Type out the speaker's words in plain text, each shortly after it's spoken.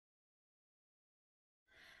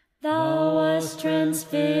Thou wast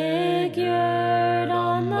transfigured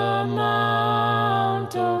on the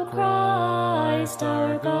mount, O Christ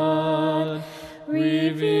our God,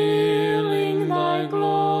 revealing thy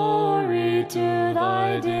glory to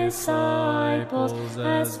thy disciples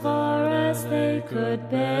as far as they could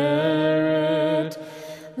bear it.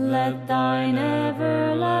 Let thine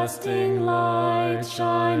everlasting light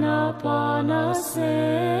shine upon us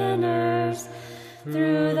sinners,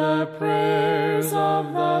 through the prayers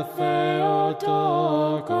of the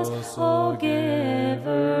Theotokos, O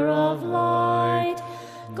giver of light,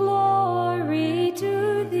 glory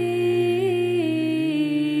to thee.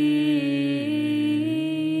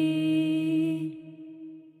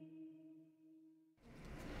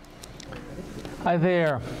 Hi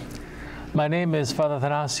there. My name is Father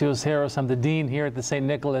Athanasios Harris. I'm the Dean here at the St.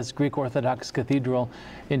 Nicholas Greek Orthodox Cathedral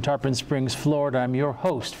in Tarpon Springs, Florida. I'm your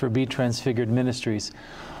host for Be Transfigured Ministries.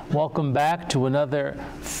 Welcome back to another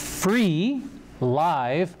free,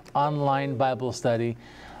 live, online Bible study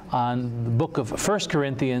on the book of 1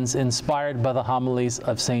 Corinthians, inspired by the homilies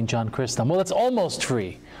of St. John Chrysostom. Well, it's almost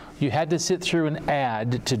free. You had to sit through an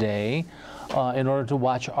ad today in order to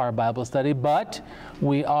watch our Bible study, but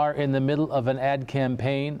we are in the middle of an ad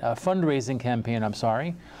campaign, a fundraising campaign,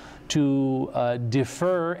 to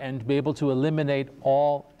defer and be able to eliminate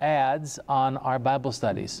all ads on our Bible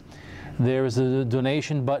studies. There is a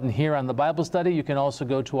donation button here on the Bible study. You can also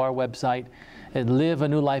go to our website at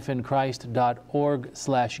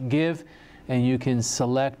liveanewlifeinchrist.org/give, and you can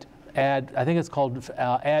select I think it's called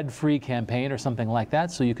ad-free campaign or something like that,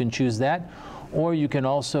 so you can choose that. Or you can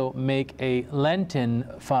also make a Lenten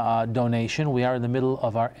donation. We are in the middle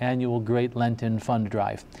of our annual Great Lenten Fund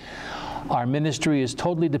Drive. Our ministry is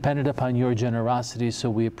totally dependent upon your generosity, so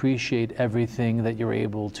we appreciate everything that you're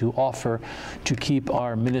able to offer to keep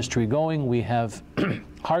our ministry going. We have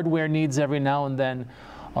hardware needs every now and then,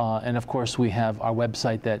 and of course we have our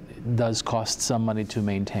website that does cost some money to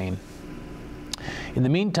maintain. In the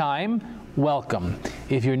meantime, welcome.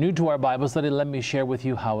 If you're new to our Bible study, let me share with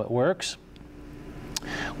you how it works.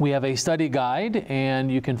 We have a study guide,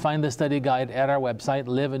 and you can find the study guide at our website,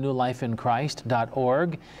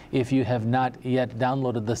 liveanewlifeinchrist.org, if you have not yet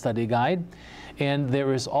downloaded the study guide. And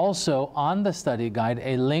there is also on the study guide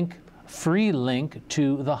a link, free link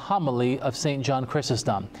to the homily of St. John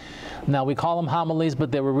Chrysostom. Now, we call them homilies,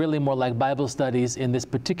 but they were really more like Bible studies in this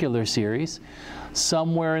particular series.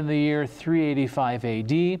 Somewhere in the year 385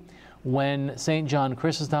 AD, when St. John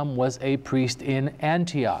Chrysostom was a priest in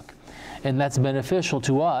Antioch. And that's beneficial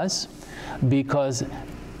to us because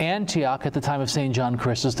Antioch at the time of St. John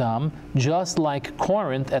Chrysostom, just like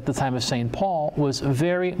Corinth at the time of St. Paul, was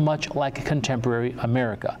very much like contemporary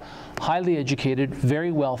America. Highly educated,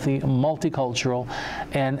 very wealthy, multicultural,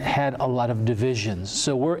 and had a lot of divisions.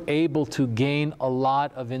 So we're able to gain a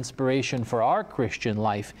lot of inspiration for our Christian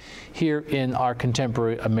life here in our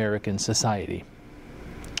contemporary American society.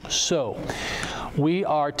 So, we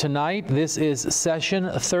are tonight, this is session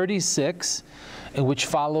 36, which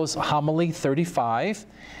follows homily 35.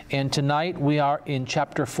 And tonight we are in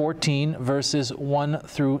chapter 14, verses 1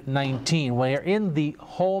 through 19. We are in the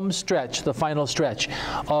home stretch, the final stretch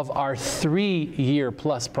of our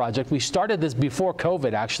 3-year-plus project. We started this before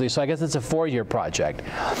COVID, actually, so I guess it's a 4-year project.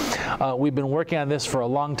 We've been working on this for a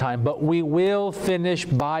long time, but we will finish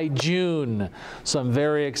by June. So I'm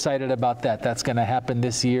very excited about that. That's going to happen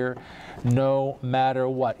this year, no matter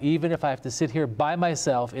what. Even if I have to sit here by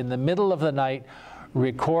myself in the middle of the night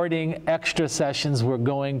recording extra sessions, we're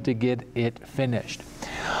going to get it finished.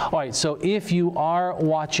 All right, so if you are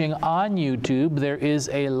watching on YouTube, there is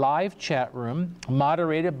a live chat room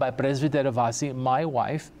moderated by Presbytera Vasi, my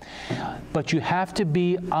wife, but you have to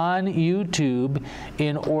be on YouTube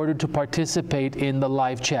in order to participate in the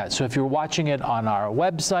live chat. So if you're watching it on our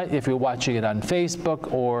website, if you're watching it on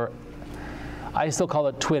Facebook, or I still call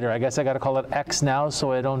it Twitter. I guess I got to call it X now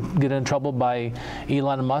so I don't get in trouble by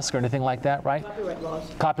Elon Musk or anything like that, right? Copyright laws.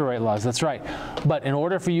 Copyright laws, that's right. But in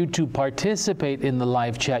order for you to participate in the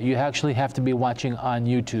live chat, you actually have to be watching on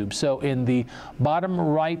YouTube. So in the bottom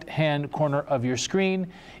right-hand corner of your screen,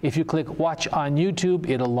 if you click Watch on YouTube,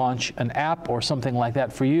 it'll launch an app or something like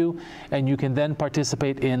that for you, and you can then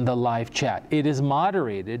participate in the live chat. It is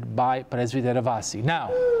moderated by Presbytera Vasi. Now,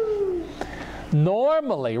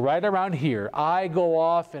 normally, right around here, I go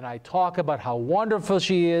off and I talk about how wonderful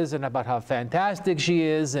she is and about how fantastic she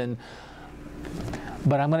is,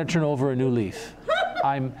 but I'm going to turn over a new leaf.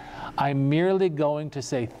 I'm merely going to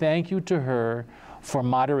say thank you to her for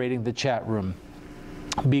moderating the chat room.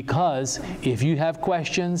 Because if you have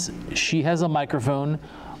questions, she has a microphone.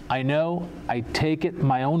 I know I take it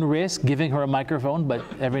my own risk giving her a microphone, but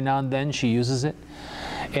every now and then she uses it.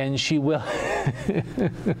 And she will,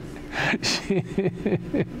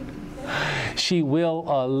 she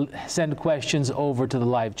will send questions over to the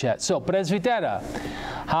live chat. So, Presbitera,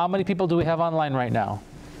 how many people do we have online right now?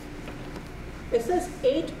 It says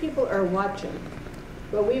 8 people are watching,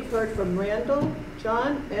 but we've heard from Randall,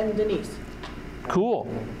 John, and Denise.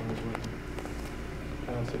 Cool.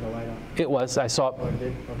 I don't see the light on. It was. I saw it. Oh, it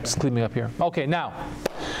did? Okay. It's cleaning up here. Okay, now,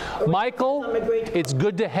 Michael, it's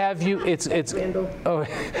good to have you. Randall. Oh,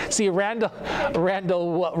 see,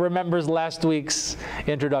 Randall remembers last week's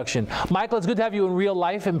introduction. Michael, it's good to have you in real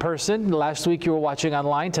life, in person. Last week you were watching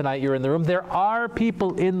online. Tonight you're in the room. There are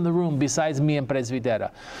people in the room besides me and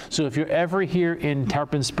Presbitera. So if you're ever here in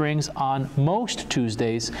Tarpon Springs on most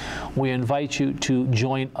Tuesdays, we invite you to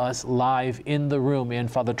join us live in the room in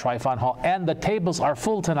Father Tryphon Hall. And the tables are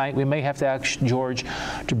full tonight. We may have to ask George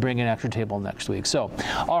to bring an extra table next week. So,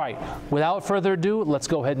 all right, without further ado, let's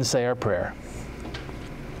go ahead and say our prayer.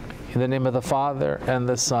 In the name of the Father, and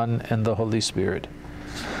the Son, and the Holy Spirit.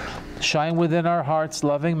 Shine within our hearts,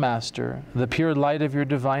 loving Master, the pure light of your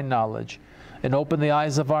divine knowledge, and open the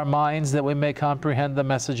eyes of our minds that we may comprehend the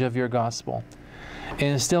message of your gospel.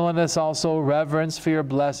 Instill in us also reverence for your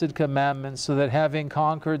blessed commandments, so that having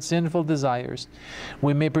conquered sinful desires,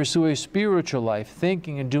 we may pursue a spiritual life,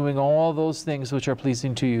 thinking and doing all those things which are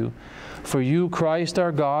pleasing to you. For you, Christ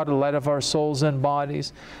our God, the light of our souls and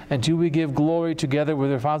bodies, and to you we give glory together with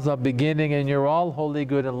your Father, beginning in your all holy,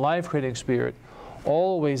 good, and life-creating Spirit,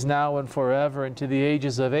 always, now, and forever, and to the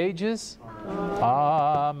ages of ages.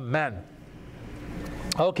 Amen.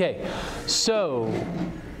 Okay, so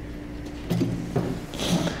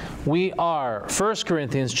we are 1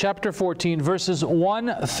 Corinthians chapter 14, verses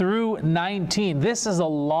 1 through 19. This is a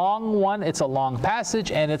long one. It's a long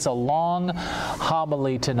passage, and it's a long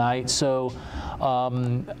homily tonight. So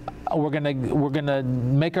we're gonna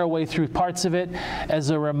make our way through parts of it.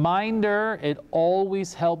 As a reminder, it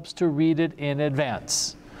always helps to read it in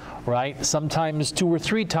advance, right? Sometimes 2 or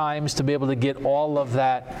 3 times to be able to get all of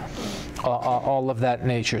that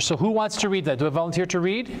nature. So who wants to read that? Do I volunteer to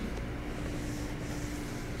read?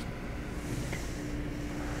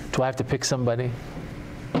 Do I have to pick somebody?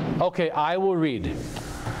 Okay, I will read.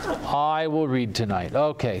 I will read tonight.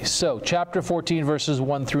 Okay, so chapter 14, verses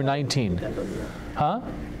 1 through 19. Huh?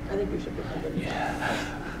 I think we should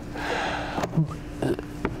put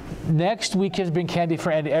Next week, you have to bring candy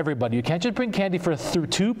for everybody. You can't just bring candy for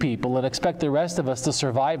 2 people and expect the rest of us to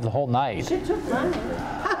survive the whole night. She took mine.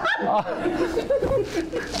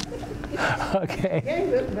 Okay.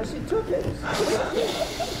 Yeah, but she took it.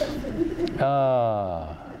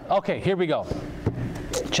 Okay, here we go.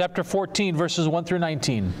 Chapter 14, verses 1 through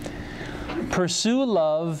 19. Pursue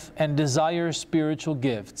love and desire spiritual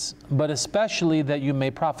gifts, but especially that you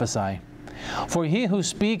may prophesy. For he who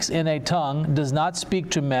speaks in a tongue does not speak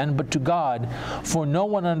to men, but to God, for no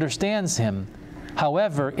one understands him.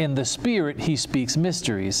 However, in the Spirit he speaks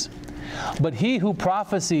mysteries. But he who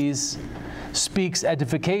prophesies speaks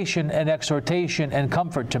edification and exhortation and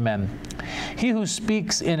comfort to men. He who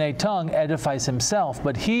speaks in a tongue edifies himself,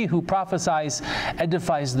 but he who prophesies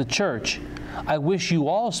edifies the church. I wish you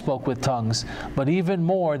all spoke with tongues, but even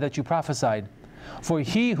more that you prophesied. For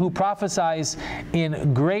he who prophesies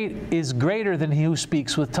is greater than he who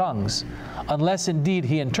speaks with tongues, unless indeed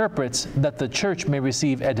he interprets, that the church may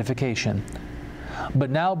receive edification. But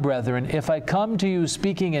now, brethren, if I come to you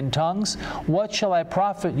speaking in tongues, what shall I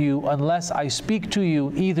profit you unless I speak to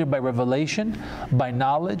you either by revelation, by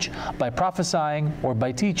knowledge, by prophesying, or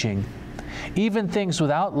by teaching? Even things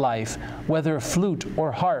without life, whether flute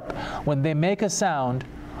or harp, when they make a sound,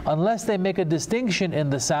 unless they make a distinction in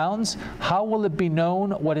the sounds, how will it be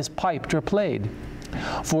known what is piped or played?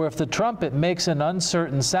 For if the trumpet makes an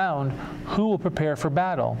uncertain sound, who will prepare for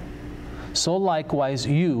battle? So likewise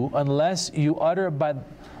you, unless you utter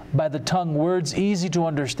by the tongue words easy to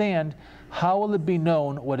understand, how will it be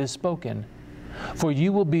known what is spoken? For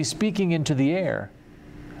you will be speaking into the air.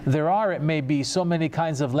 There are, it may be, so many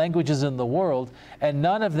kinds of languages in the world, and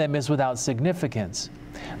none of them is without significance.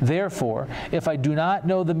 Therefore, if I do not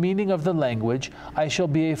know the meaning of the language, I shall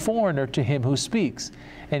be a foreigner to him who speaks,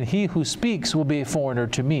 and he who speaks will be a foreigner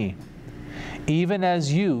to me. Even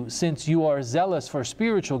as you, since you are zealous for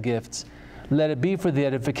spiritual gifts, let it be for the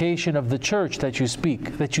edification of the church that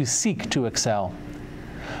you seek to excel.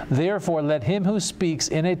 Therefore, let him who speaks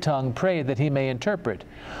in a tongue pray that he may interpret.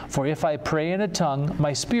 For if I pray in a tongue,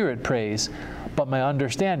 my spirit prays, but my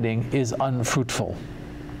understanding is unfruitful.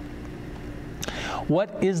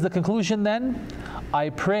 What is the conclusion then? I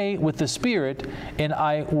pray with the Spirit, and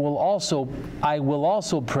I will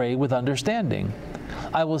also pray with understanding.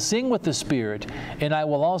 I will sing with the Spirit, and I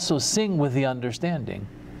will also sing with the understanding.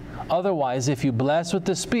 Otherwise, if you bless with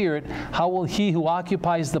the Spirit, how will he who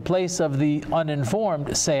occupies the place of the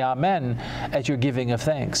uninformed say Amen at your giving of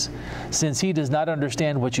thanks, since he does not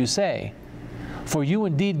understand what you say? For you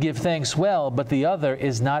indeed give thanks well, but the other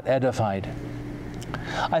is not edified.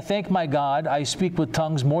 I thank my God, I speak with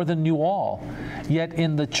tongues more than you all. Yet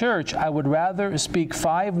in the church I would rather speak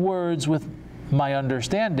 5 words with my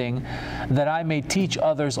understanding, that I may teach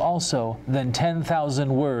others also, than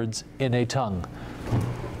 10,000 words in a tongue.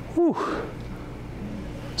 Whew.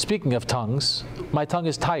 Speaking of tongues, my tongue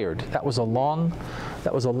is tired. That was a long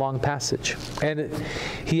passage. And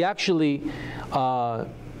he actually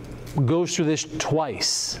goes through this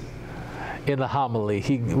twice in the homily.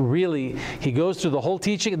 He goes through the whole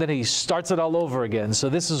teaching and then he starts it all over again. So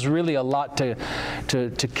this is really a lot to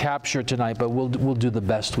capture tonight, but we'll do the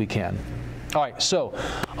best we can. All right, so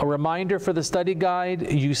a reminder for the study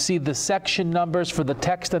guide, you see the section numbers for the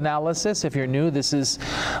text analysis. If you're new, this is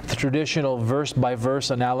the traditional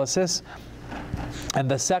verse-by-verse analysis.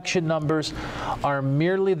 And the section numbers are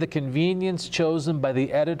merely the convenience chosen by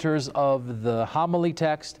the editors of the homily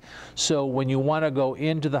text. So when you want to go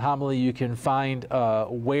into the homily, you can find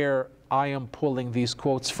where I am pulling these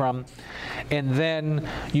quotes from. And then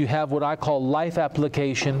you have what I call life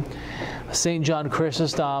application. St. John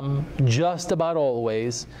Chrysostom, just about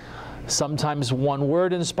always, sometimes one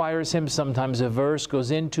word inspires him, sometimes a verse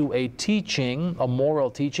goes into a teaching, a moral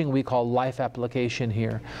teaching we call life application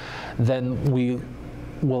here. Then we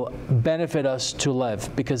will benefit us to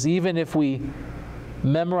live. Because even if we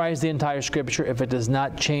memorize the entire scripture, if it does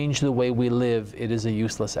not change the way we live, it is a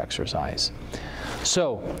useless exercise.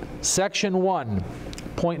 So, section 1,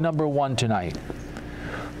 point number 1 tonight.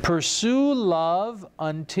 Pursue love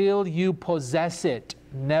until you possess it.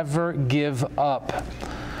 Never give up.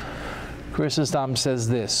 Chrysostom says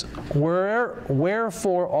this,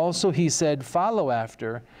 wherefore also he said, follow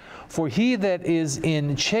after, for he that is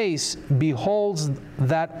in chase beholds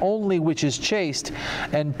that only which is chaste,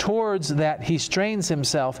 and towards that he strains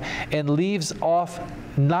himself, and leaves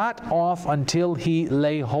not off until he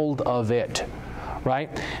lay hold of it.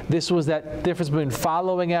 Right? This was that difference between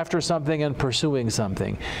following after something and pursuing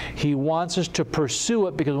something. He wants us to pursue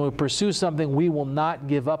it, because when we pursue something, we will not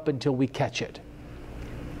give up until we catch it.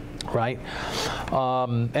 Right?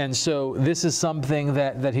 And so this is something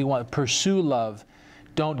that he wants. Pursue love.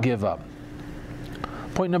 Don't give up.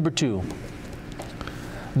 Point number 2.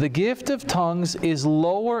 The gift of tongues is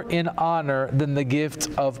lower in honor than the gift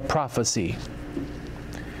of prophecy.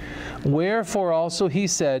 Wherefore also he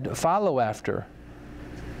said, follow after.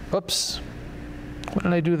 Oops. What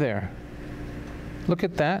did I do there? Look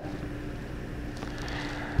at that.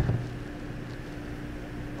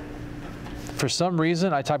 For some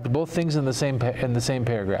reason, I typed both things in the same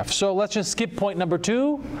paragraph. So let's just skip point number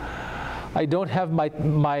 2. I don't have my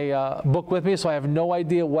book with me, so I have no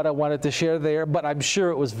idea what I wanted to share there, but I'm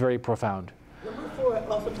sure it was very profound. Number 4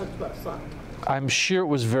 also talks about song. I'm sure it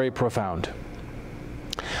was very profound.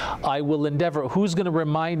 I will endeavor, who's going to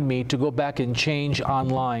remind me to go back and change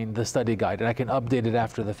online the study guide, and I can update it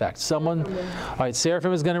after the fact. Someone, all right,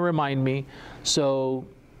 Seraphim is going to remind me, so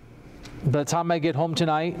by the time I get home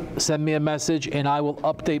tonight, send me a message, and I will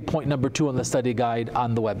update point number 2 on the study guide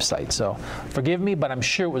on the website. So forgive me, but I'm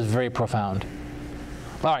sure it was very profound.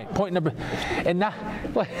 All right, point number, and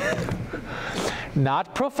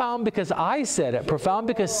not profound because I said it, profound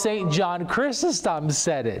because St. John Chrysostom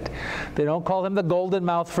said it. They don't call him the golden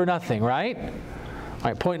mouth for nothing, right? All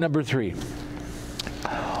right, point number 3.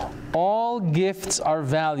 All gifts are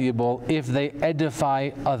valuable if they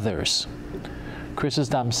edify others.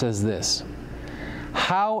 Chrysostom says this,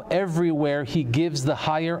 how everywhere he gives the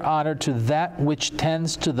higher honor to that which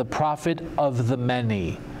tends to the profit of the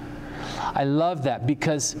many. I love that,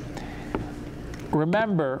 because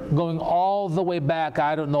remember, going all the way back,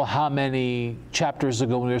 I don't know how many chapters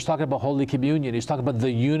ago, when he was talking about Holy Communion, he's talking about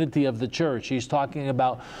the unity of the church. He's talking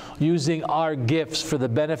about using our gifts for the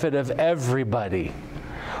benefit of everybody,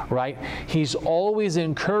 right? He's always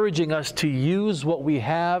encouraging us to use what we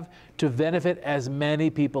have to benefit as many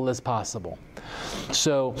people as possible.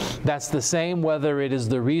 So that's the same whether it is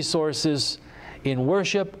the resources in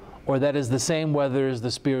worship, or that is the same whether it's the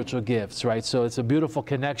spiritual gifts, right? So it's a beautiful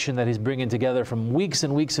connection that he's bringing together from weeks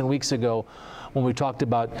and weeks and weeks ago when we talked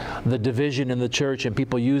about the division in the church and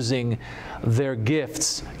people using their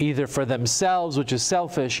gifts either for themselves, which is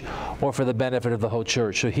selfish, or for the benefit of the whole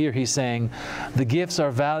church. So here he's saying the gifts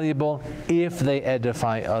are valuable if they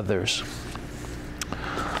edify others.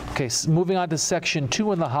 Okay, moving on to section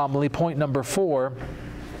 2 in the homily, point number 4.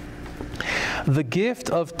 The gift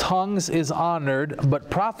of tongues is honored, but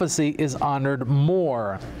prophecy is honored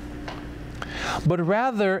more. But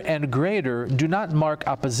rather and greater do not mark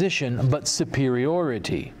opposition, but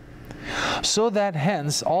superiority. So that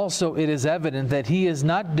hence also it is evident that he is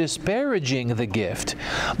not disparaging the gift,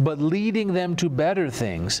 but leading them to better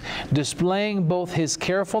things, displaying both his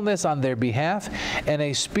carefulness on their behalf and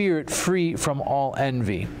a spirit free from all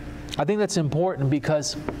envy. I think that's important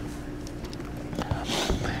because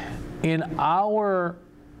in our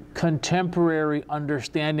contemporary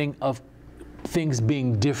understanding of things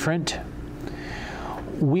being different,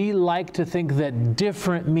 we like to think that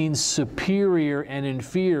different means superior and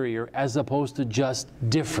inferior as opposed to just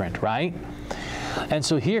different, right? And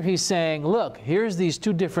so here he's saying, look, here's these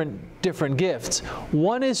two different gifts.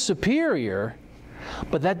 One is superior,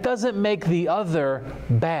 but that doesn't make the other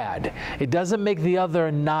bad. It doesn't make the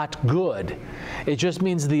other not good. It just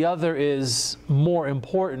means the other is more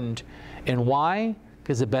important. And why?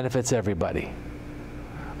 Because it benefits everybody.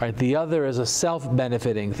 Right? The other is a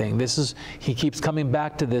self-benefiting thing. This is, he keeps coming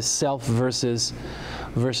back to this self versus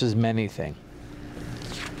many thing.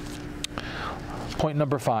 Point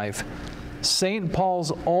number 5. St.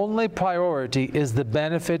 Paul's only priority is the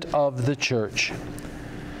benefit of the church.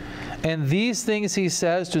 And these things he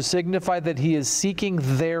says to signify that he is seeking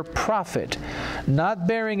their profit, not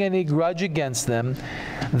bearing any grudge against them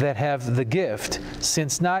that have the gift,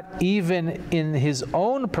 since not even in his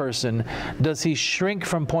own person does he shrink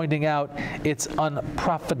from pointing out its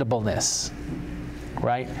unprofitableness.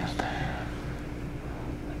 Right?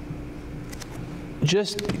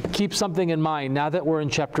 Just keep something in mind now that we're in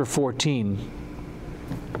chapter 14.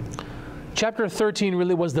 Chapter 13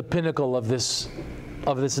 really was the pinnacle of this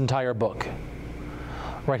entire book.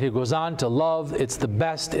 Right, he goes on to love. It's the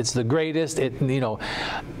best. It's the greatest.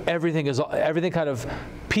 Everything kind of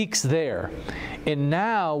peaks there. And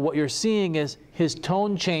now what you're seeing is his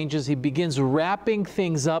tone changes. He begins wrapping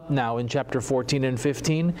things up now in chapter 14 and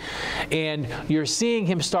 15. And you're seeing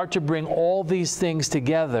him start to bring all these things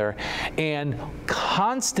together. And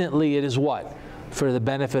constantly it is what? For the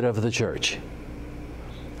benefit of the church.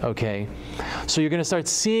 Okay? So you're going to start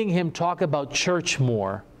seeing him talk about church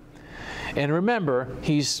more. And remember,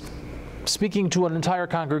 he's speaking to an entire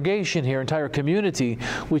congregation here, entire community,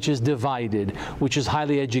 which is divided, which is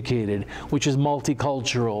highly educated, which is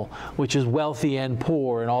multicultural, which is wealthy and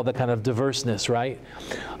poor, and all that kind of diverseness, right?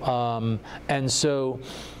 And so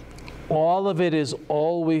all of it is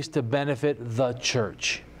always to benefit the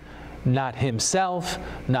church. Not himself,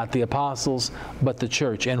 not the apostles, but the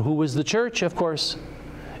church. And who is the church? Of course,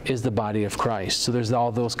 is the body of Christ. So there's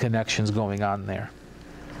all those connections going on there.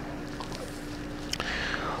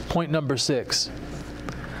 Point number 6.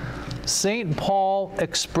 St. Paul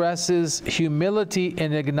expresses humility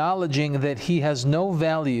in acknowledging that he has no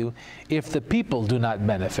value if the people do not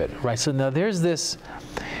benefit. Right? So now there's this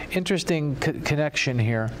interesting connection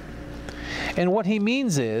here. And what he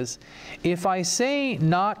means is, if I say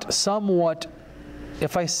not somewhat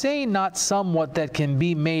that can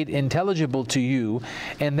be made intelligible to you,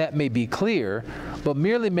 and that may be clear, but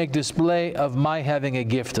merely make display of my having a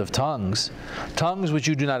gift of tongues which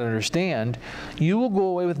you do not understand, you will go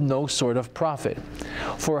away with no sort of profit.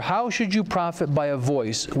 For how should you profit by a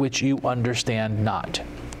voice which you understand not?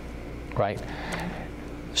 Right?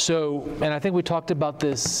 So, and I think we talked about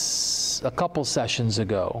this a couple sessions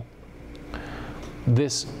ago.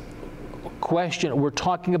 This question, we're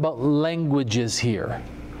talking about languages here.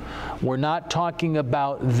 We're not talking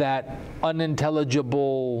about that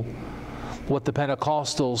unintelligible, what the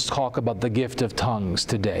Pentecostals talk about, the gift of tongues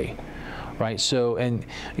today, right? So, and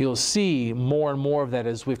you'll see more and more of that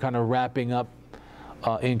as we're kind of wrapping up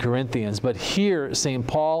in Corinthians. But here, St.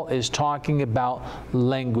 Paul is talking about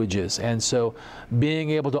languages. And so being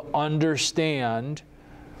able to understand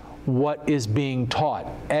what is being taught.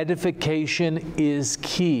 Edification is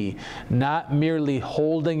key, not merely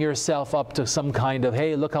holding yourself up to some kind of,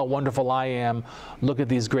 hey, look how wonderful I am, look at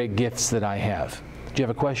these great gifts that I have. Do you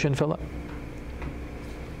have a question, Philip?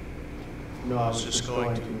 No, I was just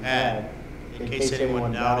going to add, in case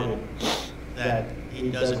anyone doubted, that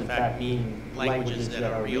it does in fact mean languages that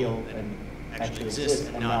are real and actually exist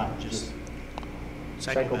and not just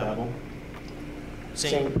psychobabble.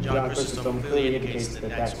 St. John Chrysostom clearly indicates that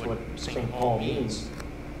that's what St. Paul means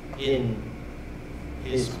in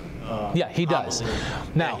his yeah, he does.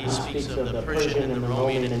 Now, he speaks of the Persian and the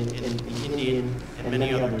Romanian and the Indian and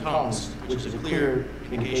many other tongues, which is a clear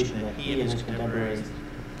indication that he and his contemporaries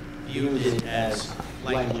viewed it as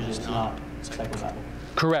languages, not psychobabble.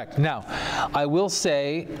 Correct. Now, I will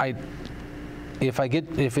say,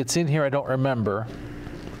 if it's in here, I don't remember.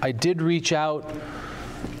 I did reach out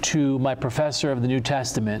to my professor of the New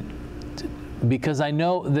Testament because I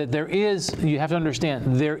know that there is, you have to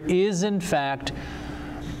understand, there is in fact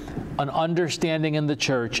an understanding in the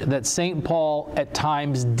church that St. Paul at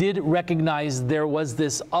times did recognize there was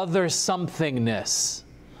this other somethingness.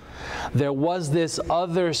 There was this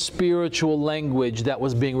other spiritual language that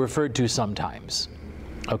was being referred to sometimes.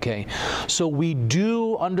 Okay, so we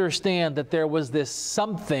do understand that there was this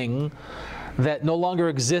something that no longer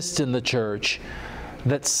exists in the church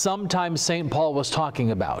that sometimes St. Paul was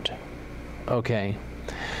talking about. Okay,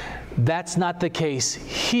 that's not the case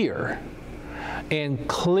here. And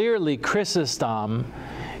clearly Chrysostom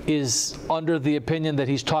is under the opinion that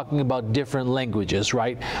he's talking about different languages,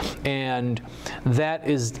 right? And that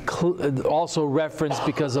is also referenced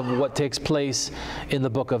because of what takes place in the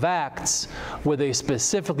book of Acts, where they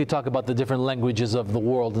specifically talk about the different languages of the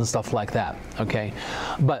world and stuff like that, okay?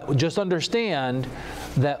 But just understand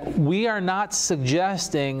that we are not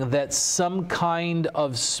suggesting that some kind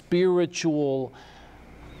of spiritual,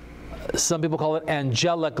 some people call it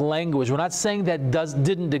angelic language. We're not saying that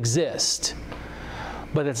didn't exist,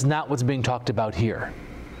 but it's not what's being talked about here.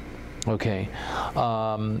 Okay,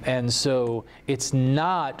 and so it's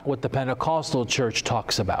not what the Pentecostal church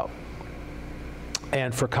talks about.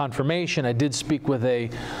 And for confirmation, I did speak with a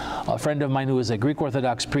friend of mine who is a Greek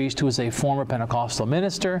Orthodox priest who is a former Pentecostal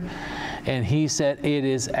minister, and he said it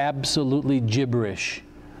is absolutely gibberish.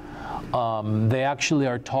 They actually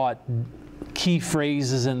are taught key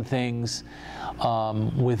phrases and things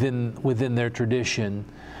within their tradition,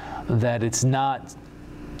 that it's not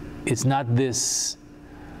this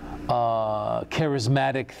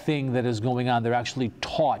charismatic thing that is going on. They're actually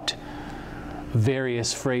taught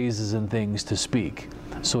various phrases and things to speak.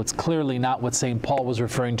 So it's clearly not what St. Paul was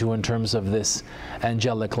referring to in terms of this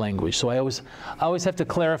angelic language. So I always have to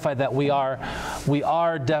clarify that we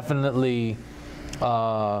are definitely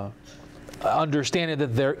understanding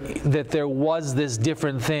that there was this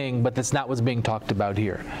different thing, but that's not what's being talked about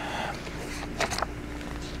here.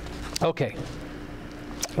 Okay.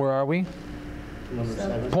 Where are we?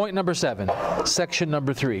 Point number 7, section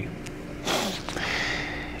number 3.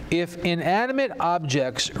 If inanimate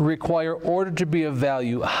objects require order to be of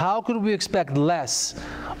value, how could we expect less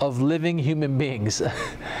of living human beings?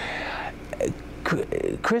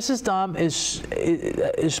 Chrysostom is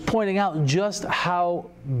pointing out just how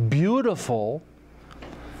beautiful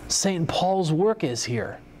St. Paul's work is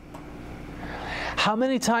here. How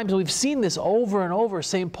many times we've seen this over and over.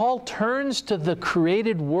 St. Paul turns to the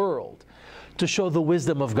created world to show the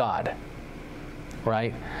wisdom of God,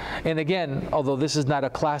 right? And again, although this is not a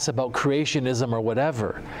class about creationism or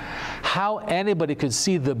whatever, how anybody could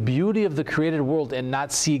see the beauty of the created world and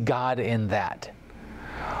not see God in that,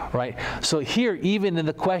 right? So here, even in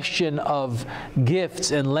the question of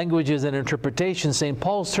gifts and languages and interpretation, St.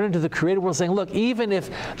 Paul's turning to the created world saying, look, even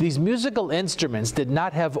if these musical instruments did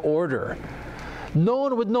not have order, no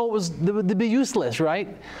one would know they would be useless, right?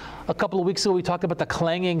 A couple of weeks ago, we talked about the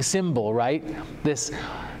clanging cymbal, right? This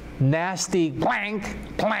nasty clank,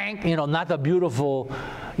 clank, not the beautiful,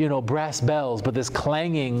 brass bells, but this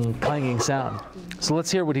clanging sound. So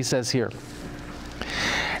let's hear what he says here.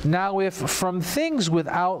 Now, if from things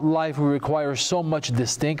without life we require so much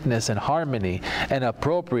distinctness and harmony and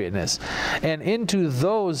appropriateness, and into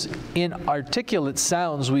those inarticulate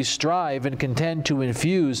sounds we strive and contend to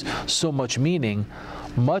infuse so much meaning,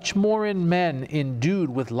 much more in men endued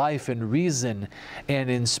with life and reason and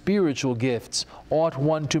in spiritual gifts ought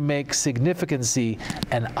one to make significancy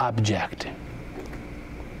an object.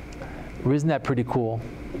 Isn't that pretty cool?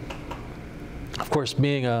 Of course,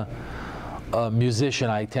 being a musician,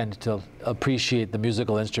 I tend to appreciate the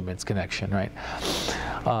musical instruments connection, right?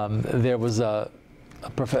 There was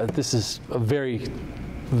this is a very,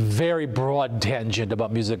 very broad tangent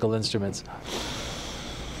about musical instruments.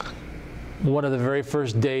 One of the very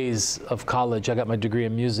first days of college, I got my degree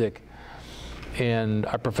in music, and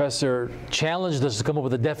our professor challenged us to come up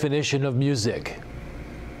with a definition of music.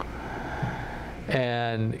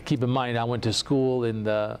 And keep in mind, I went to school in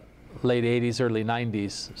the late 80s, early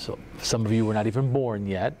 90s, so some of you were not even born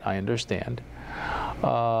yet, I understand.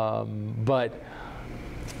 But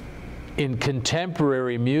in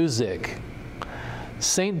contemporary music,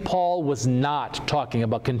 St. Paul was not talking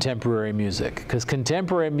about contemporary music, because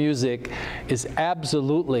contemporary music is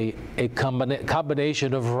absolutely a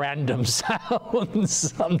combination of random sounds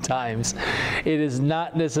sometimes. It is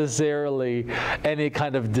not necessarily any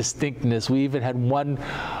kind of distinctness. We even had one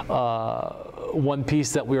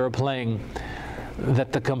piece that we were playing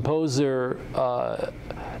that the composer,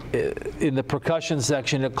 in the percussion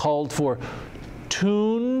section, it called for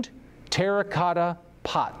tuned terracotta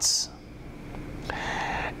pots.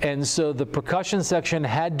 And so the percussion section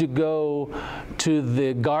had to go to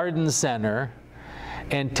the garden center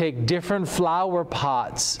and take different flower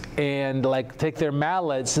pots and like take their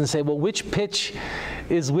mallets and say, well, which pitch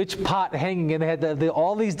is which pot hanging? And they had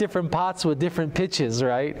all these different pots with different pitches,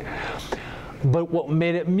 right? But what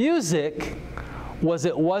made it music was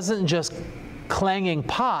it wasn't just clanging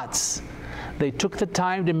pots. They took the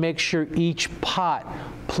time to make sure each pot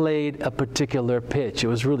played a particular pitch. It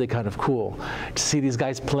was really kind of cool to see these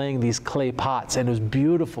guys playing these clay pots, and it was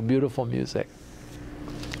beautiful, beautiful music.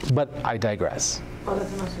 But I digress. Oh,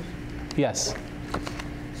 that's a message. Yes.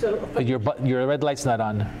 So, Your red light's not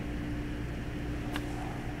on.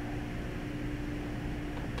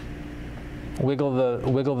 Wiggle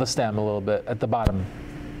the stem a little bit at the bottom.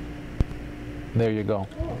 There you go.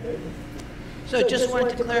 So just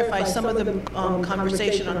wanted to clarify, some of the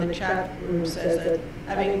conversation on the chat room says that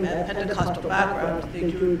having a Pentecostal background, they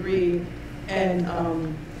do agree. And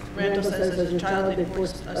Randall says as a child they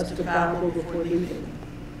forced us to babble before leaving.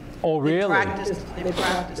 Oh, really? They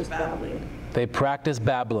practiced babbling. They practice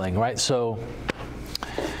babbling, right? So,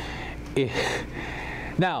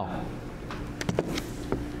 now,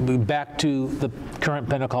 back to the current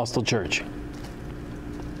Pentecostal church.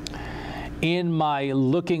 In my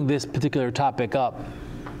looking this particular topic up,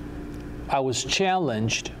 I was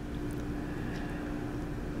challenged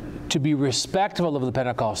to be respectful of the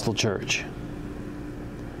Pentecostal church.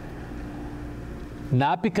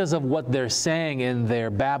 Not because of what they're saying in their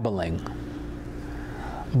babbling,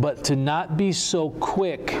 but to not be so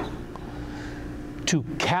quick to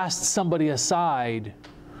cast somebody aside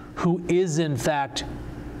who is in fact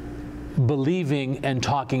believing and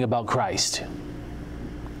talking about Christ.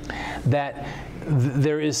 That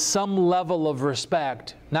there is some level of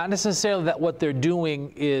respect, not necessarily that what they're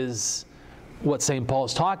doing is what St.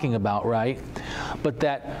 Paul's talking about, right? But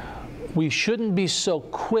that we shouldn't be so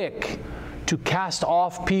quick to cast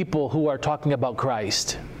off people who are talking about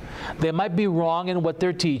Christ. They might be wrong in what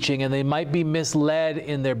they're teaching, and they might be misled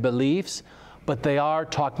in their beliefs, but they are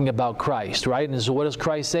talking about Christ, right? And so what does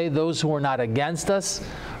Christ say? Those who are not against us,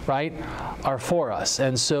 right, are for us.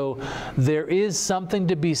 And so there is something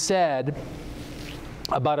to be said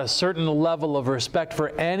about a certain level of respect for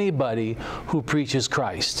anybody who preaches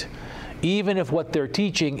Christ. Even if what they're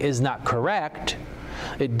teaching is not correct,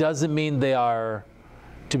 it doesn't mean they are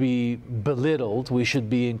to be belittled. We should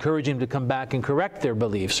be encouraging them to come back and correct their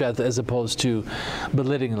beliefs as opposed to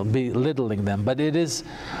belittling them. But it is,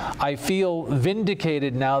 I feel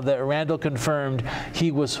vindicated now that Randall confirmed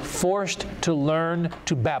he was forced to learn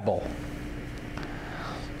to babble.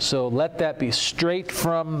 So let that be straight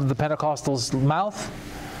from the Pentecostal's mouth,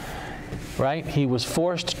 right? He was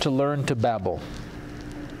forced to learn to babble.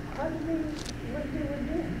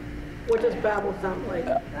 what does babble sound like?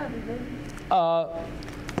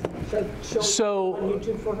 So, on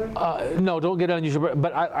YouTube for her? no, don't get on YouTube.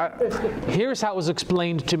 But here's how it was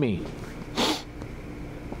explained to me.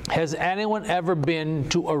 Has anyone ever been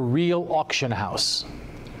to a real auction house?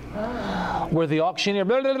 Where the auctioneer,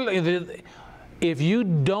 if you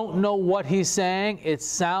don't know what he's saying, it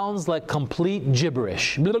sounds like complete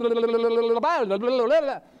gibberish.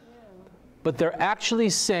 But they're actually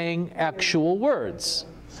saying actual words.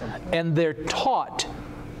 And they're taught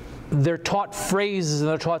phrases and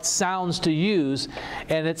they're taught sounds to use,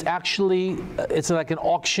 and it's like an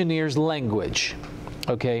auctioneer's language,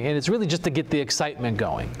 okay? And it's really just to get the excitement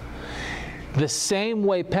going. The same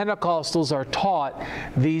way Pentecostals are taught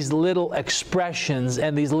these little expressions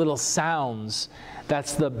and these little sounds,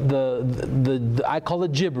 that's I call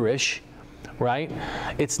it gibberish, right?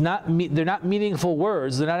 They're not meaningful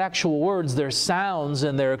words, they're not actual words, they're sounds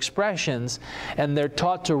and they're expressions, and they're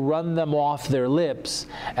taught to run them off their lips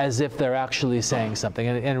as if they're actually saying something.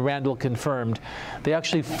 And Randall confirmed, they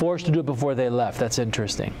actually forced to do it before they left. That's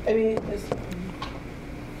interesting. I mean,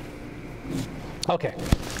 Okay,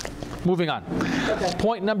 moving on. Okay.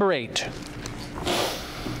 Point number 8.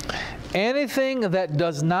 Anything that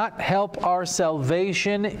does not help our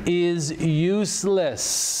salvation is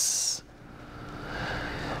useless.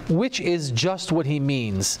 Which is just what he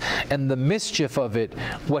means, and the mischief of it,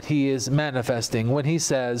 what he is manifesting when he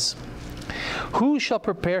says, "Who shall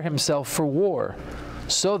prepare himself for war?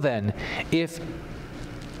 So then, if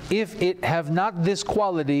it have not this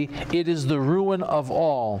quality, it is the ruin of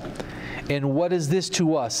all. And what is this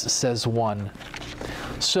to us?" says one.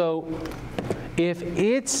 So, if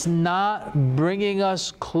it's not bringing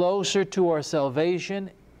us closer to our salvation,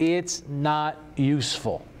 it's not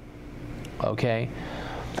useful. Okay?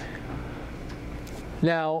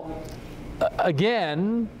 Now,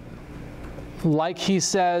 again, like he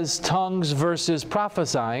says, tongues versus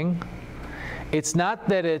prophesying, it's not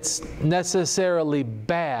that it's necessarily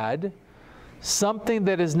bad. Something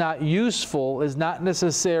that is not useful is not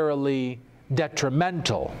necessarily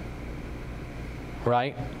detrimental,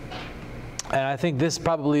 right? And I think this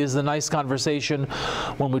probably is the nice conversation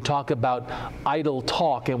when we talk about idle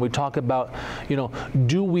talk and we talk about, you know,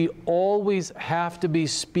 do we always have to be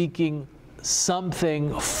speaking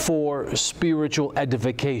something for spiritual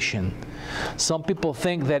edification? Some people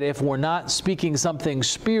think that if we're not speaking something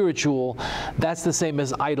spiritual, that's the same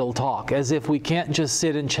as idle talk, as if we can't just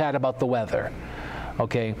sit and chat about the weather.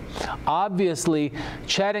 Okay? Obviously,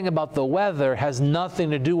 chatting about the weather has nothing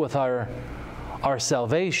to do with our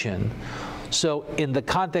salvation. So in the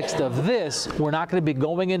context of this, we're not going to be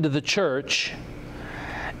going into the church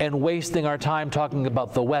and wasting our time talking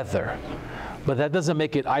about the weather. But that doesn't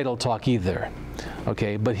make it idle talk either.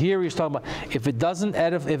 Okay, but here he's talking about if it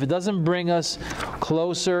doesn't bring us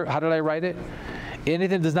closer, how did I write it?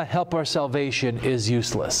 Anything that does not help our salvation is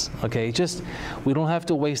useless. Okay, just we don't have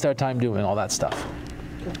to waste our time doing all that stuff.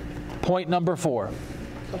 Point number 4.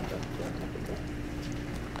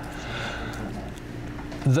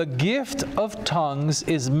 The gift of tongues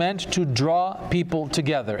is meant to draw people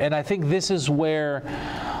together. And I think this is where,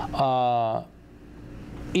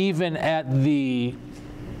 even at the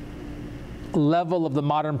level of the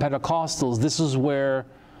modern Pentecostals, this is where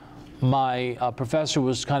my professor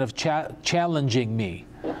was kind of challenging me,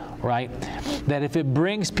 right? That if it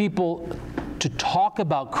brings people to talk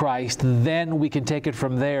about Christ, then we can take it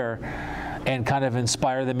from there and kind of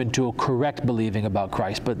inspire them into a correct believing about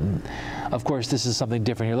Christ. But of course, this is something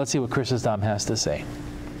different here. Let's see what Chrysostom has to say.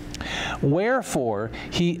 Wherefore,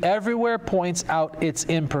 he everywhere points out its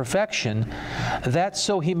imperfection, that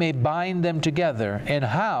so he may bind them together, and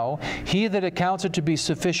how he that accounts it to be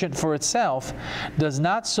sufficient for itself does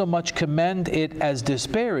not so much commend it as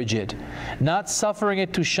disparage it, not suffering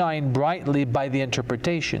it to shine brightly by the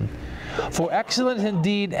interpretation. For excellent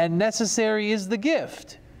indeed and necessary is the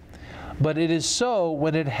gift, but it is so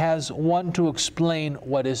when it has one to explain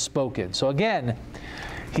what is spoken. So again,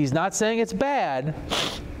 he's not saying it's bad.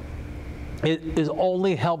 It is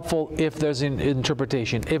only helpful if there's an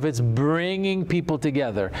interpretation, if it's bringing people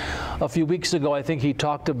together. A few weeks ago, I think he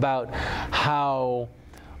talked about how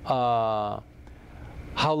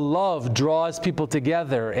love draws people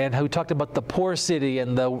together, and how he talked about the poor city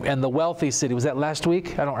and the wealthy city. Was that last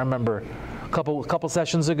week? I don't remember. A couple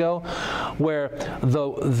sessions ago, where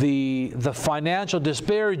the financial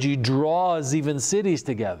disparity draws even cities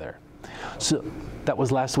together. So that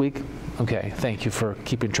was last week. Okay, thank you for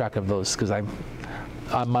keeping track of those, because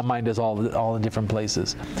my mind is all in different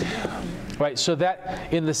places. Right. So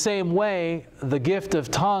that in the same way, the gift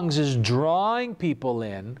of tongues is drawing people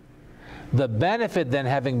in. The benefit then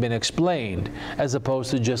having been explained, as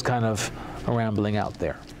opposed to just kind of rambling out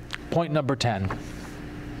there. Point number 10.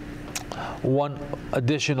 One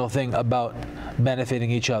additional thing about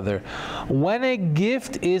benefiting each other. When a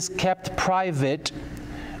gift is kept private,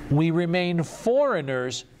 we remain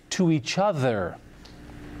foreigners to each other.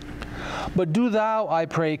 But do thou, I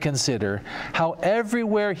pray, consider how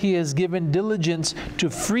everywhere he has given diligence to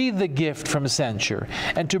free the gift from censure,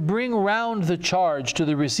 and to bring round the charge to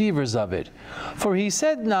the receivers of it. For he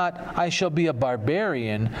said not, I shall be a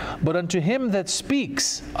barbarian, but unto him that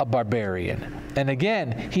speaks a barbarian. And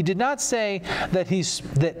again, he did not say that he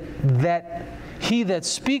that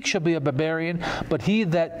speaks shall be a barbarian, but he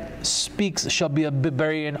that speaks shall be a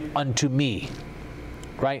barbarian unto me.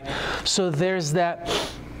 Right? So there's that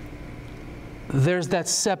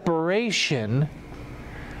separation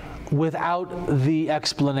without the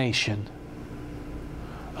explanation.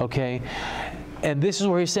 Okay? And this is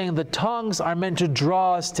where he's saying the tongues are meant to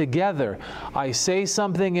draw us together. I say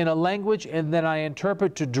something in a language and then I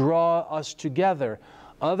interpret to draw us together.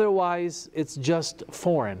 Otherwise, it's just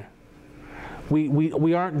foreign.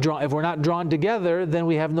 We aren't drawn. If we're not drawn together, then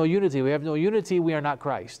we have no unity. We have no unity, we are not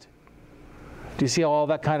Christ. Do you see how all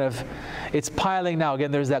that kind of, it's piling now. Again,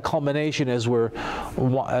 there's that culmination as we're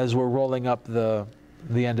rolling up the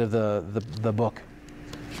end of the book.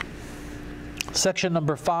 Section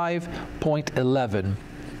number 5.11.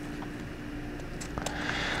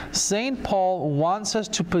 St. Paul wants us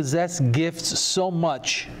to possess gifts so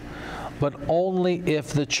much, but only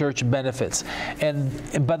if the church benefits.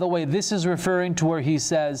 And by the way, this is referring to where he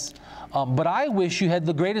says, but I wish you had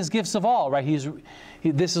the greatest gifts of all, right?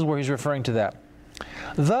 This is where he's referring to that.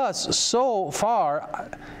 Thus, so far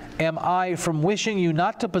am I from wishing you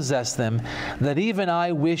not to possess them, that even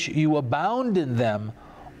I wish you abound in them,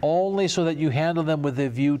 only so that you handle them with a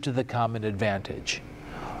view to the common advantage.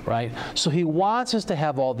 right? So he wants us to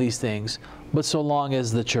have all these things, but so long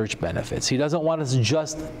as the church benefits. He doesn't want us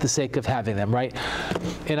just the sake of having them, right?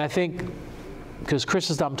 And I think, because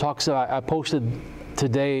Chrysostom talks about, I posted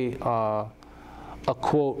today a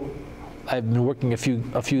quote. I've been working a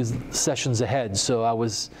few sessions ahead, so I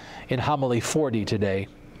was in homily 40 today.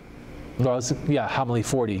 Homily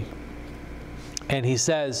 40. And he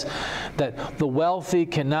says that the wealthy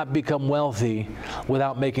cannot become wealthy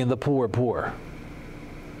without making the poor poor.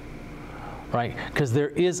 Right? Because there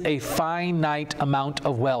is a finite amount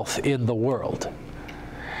of wealth in the world.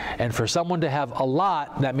 And for someone to have a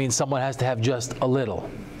lot, that means someone has to have just a little.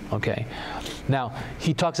 Okay? Now,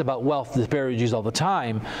 he talks about wealth disparities all the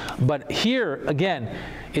time, but here, again,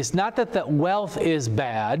 it's not that that wealth is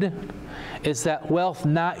bad, it's that wealth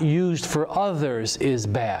not used for others is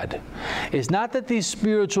bad. It's not that these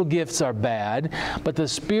spiritual gifts are bad, but the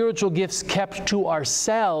spiritual gifts kept to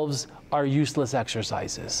ourselves are useless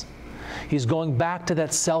exercises. He's going back to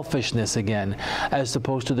that selfishness again, as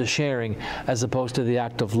opposed to the sharing, as opposed to the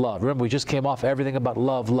act of love. Remember, we just came off everything about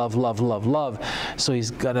love, love, love, love, love. So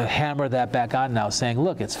he's going to hammer that back on now, saying,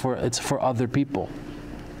 look, it's for other people.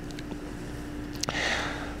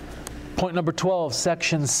 Point number 12,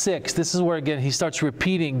 section 6. This is where, again, he starts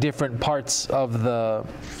repeating different parts of the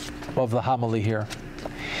homily here.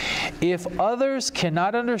 If others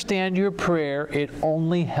cannot understand your prayer, it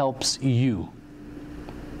only helps you.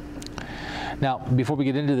 Now, before we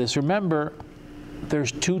get into this, remember,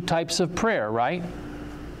 there's two types of prayer, right?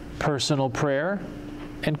 Personal prayer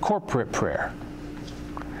and corporate prayer.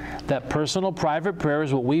 That personal, private prayer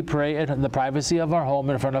is what we pray in the privacy of our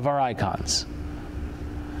home in front of our icons.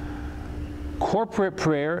 Corporate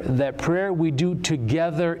prayer, that prayer we do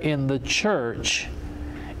together in the church,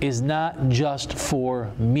 is not just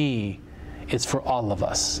for me, it's for all of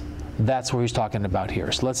us. That's what he's talking about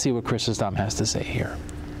here. So let's see what Chrysostom has to say here.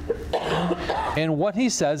 And what he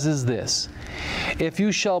says is this: if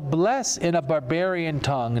you shall bless in a barbarian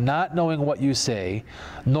tongue, not knowing what you say,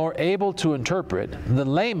 nor able to interpret, the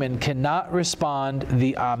layman cannot respond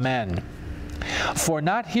the Amen. For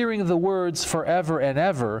not hearing the words forever and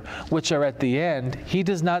ever, which are at the end, he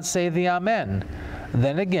does not say the Amen.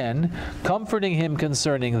 Then again, comforting him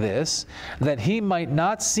concerning this, that he might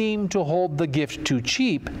not seem to hold the gift too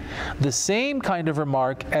cheap, the same kind of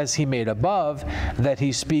remark as he made above, that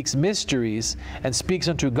he speaks mysteries, and speaks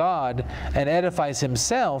unto God, and edifies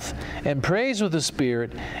himself, and prays with the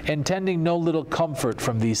Spirit, intending no little comfort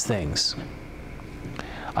from these things.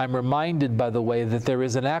 I'm reminded, by the way, that there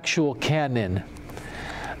is an actual canon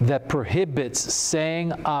that prohibits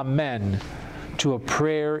saying Amen to a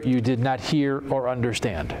prayer you did not hear or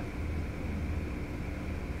understand.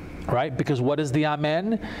 Right? Because what is the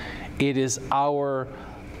Amen? It is our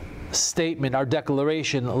statement, our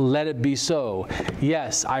declaration, let it be so.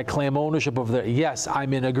 Yes, I claim ownership of that. Yes,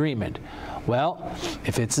 I'm in agreement. Well,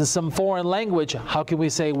 if it's in some foreign language, how can we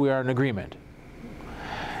say we are in agreement?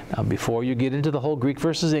 Now, before you get into the whole Greek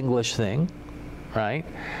versus English thing, right?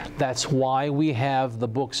 That's why we have the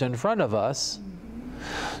books in front of us,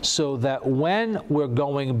 so that when we're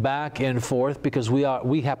going back and forth, because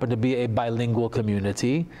we happen to be a bilingual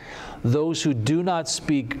community, those who do not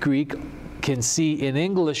speak Greek can see in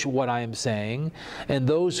English what I am saying, and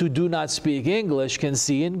those who do not speak English can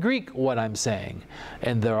see in Greek what I'm saying.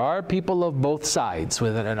 And there are people of both sides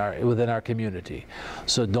within our community.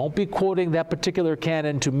 So don't be quoting that particular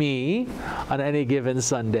canon to me on any given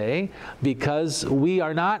Sunday, because we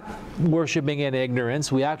are not worshiping in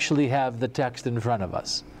ignorance. We actually have the text in front of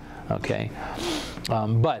us. Okay?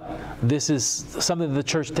 But this is something the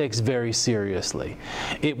church takes very seriously.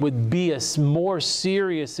 It would be a more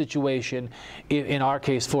serious situation, in our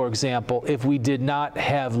case, for example, if we did not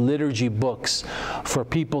have liturgy books for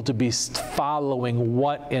people to be following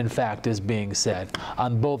what, in fact, is being said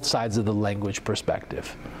on both sides of the language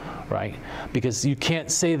perspective, right? Because you can't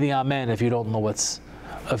say the Amen if you don't know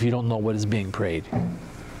what is being prayed.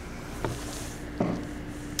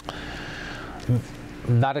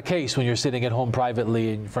 Not a case when you're sitting at home privately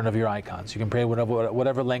in front of your icons. You can pray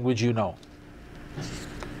whatever language you know.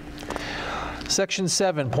 Section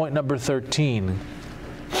 7, point number 13.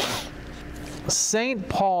 St.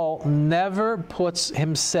 Paul never puts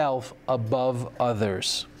himself above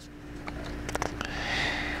others.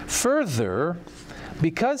 Further,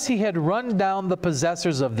 because he had run down the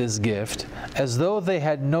possessors of this gift, as though they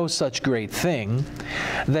had no such great thing,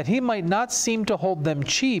 that he might not seem to hold them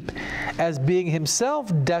cheap, as being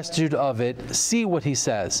himself destitute of it, see what he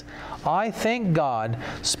says. I thank God,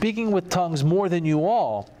 speaking with tongues more than you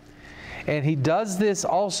all. And he does this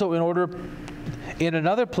also in order in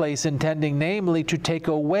another place intending namely to take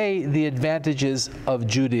away the advantages of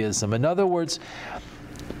Judaism. In other words,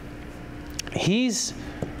 he's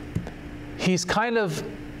kind of,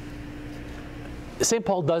 St.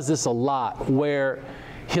 Paul does this a lot, where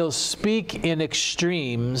he'll speak in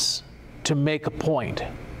extremes to make a point.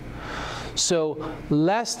 So,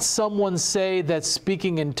 lest someone say that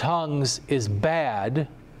speaking in tongues is bad,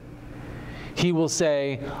 he will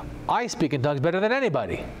say, I speak in tongues better than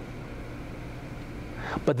anybody.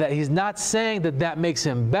 But that he's not saying that that makes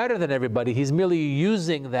him better than everybody. He's merely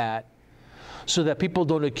using that so that people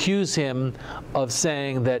don't accuse him of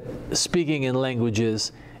saying that speaking in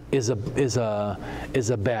languages is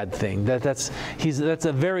a bad thing. That's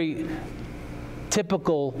a very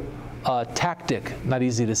typical tactic, not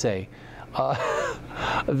easy to say, a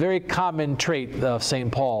very common trait of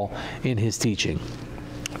St. Paul in his teaching.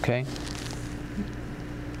 Okay?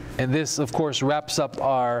 And this, of course, wraps up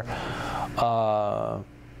our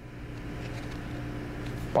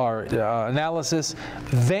analysis.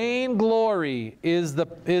 Vainglory is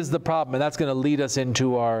the problem, and that's going to lead us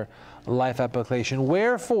into our life application.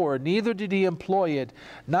 Wherefore, neither did he employ it,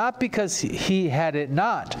 not because he had it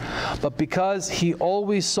not, but because he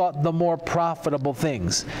always sought the more profitable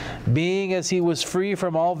things, being as he was free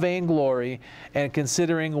from all vainglory, and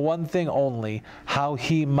considering one thing only, how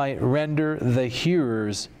he might render the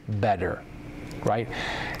hearers better. Right?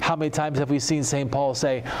 How many times have we seen St. Paul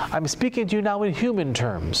say, I'm speaking to you now in human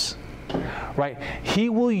terms? Right? He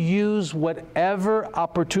will use whatever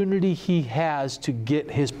opportunity he has to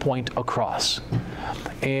get his point across.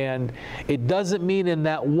 And it doesn't mean in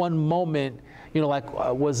that one moment, you know, like,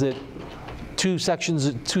 was it two sessions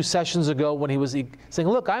ago when he was saying,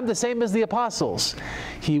 look, I'm the same as the apostles.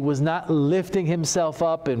 He was not lifting himself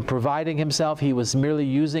up and providing himself. He was merely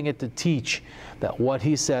using it to teach that what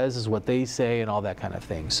he says is what they say and all that kind of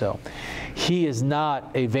thing. So he is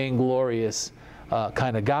not a vainglorious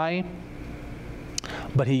kind of guy,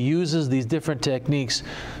 but he uses these different techniques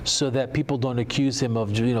so that people don't accuse him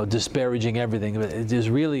of, you know, disparaging everything. It is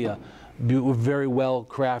really very well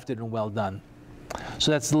crafted and well done.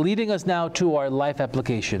 So that's leading us now to our life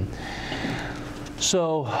application.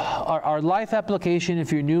 So our life application,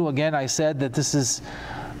 if you're new, again, I said that this is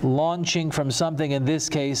launching from something, in this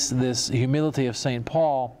case, this humility of St.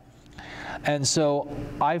 Paul. And so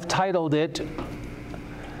I've titled it,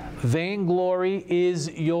 Vainglory is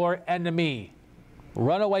Your Enemy.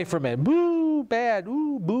 Run away from it. Boo, bad,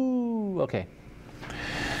 ooh, boo. Okay.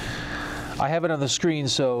 I have it on the screen,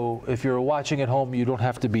 so if you're watching at home, you don't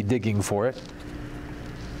have to be digging for it.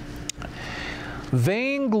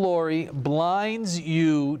 Vainglory blinds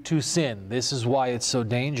you to sin. This is why it's so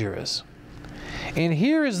dangerous. And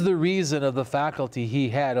here is the reason of the faculty he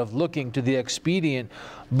had of looking to the expedient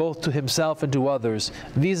both to himself and to others,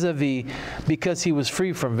 vis-a-vis, because he was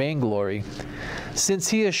free from vainglory, since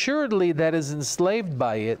he assuredly that is enslaved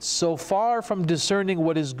by it, so far from discerning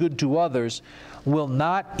what is good to others, will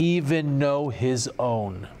not even know his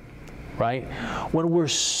own. Right? When we're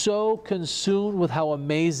so consumed with how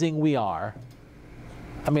amazing we are,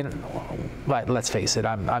 I mean, let's face it,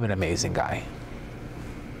 I'm an amazing guy.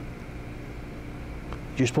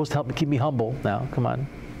 You're supposed to help me keep me humble now. Come on.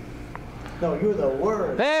 No, you're the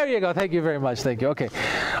Word. There you go. Thank you very much. Thank you. Okay.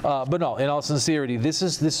 But no, in all sincerity, this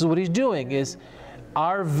is what he's doing, is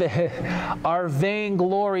our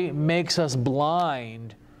vainglory makes us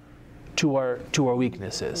blind to our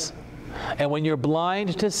weaknesses. And when you're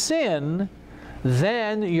blind to sin,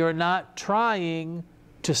 then you're not trying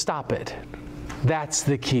to stop it. That's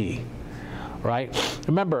the key, right?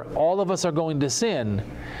 Remember, all of us are going to sin.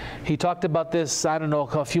 He talked about this, I don't know,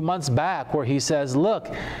 a few months back, where he says, look,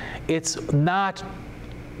 it's not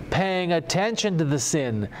paying attention to the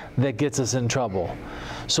sin that gets us in trouble.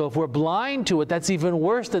 So if we're blind to it, that's even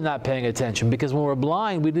worse than not paying attention, because when we're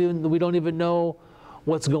blind, we don't even know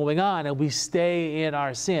what's going on, and we stay in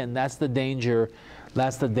our sin. That's the danger.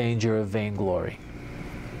 That's the danger of vainglory.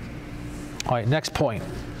 All right, next point.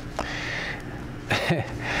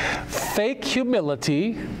 Fake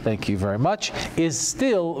humility, thank you very much, is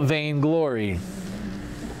still vainglory.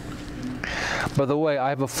 By the way, I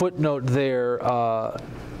have a footnote there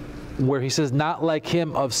where he says, not like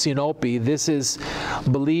him of Sinope. This is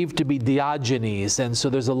believed to be Diogenes, and so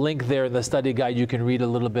there's a link there in the study guide. You can read a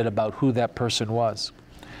little bit about who that person was.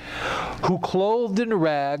 Who, clothed in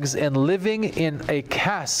rags and living in a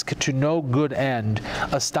cask to no good end,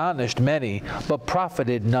 astonished many, but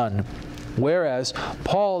profited none. Whereas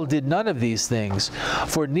Paul did none of these things,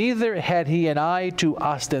 for neither had he an eye to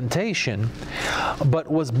ostentation, but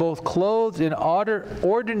was both clothed in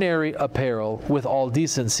ordinary apparel with all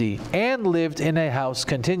decency, and lived in a house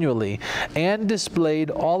continually, and displayed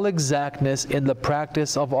all exactness in the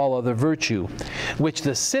practice of all other virtue, which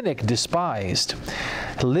the cynic despised,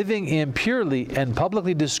 living impurely and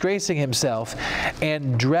publicly disgracing himself,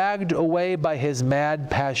 and dragged away by his mad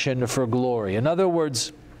passion for glory. In other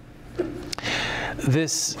words,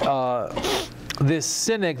 this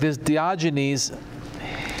cynic, this Diogenes,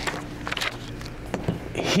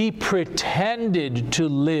 he pretended to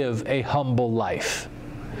live a humble life.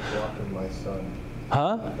 My son.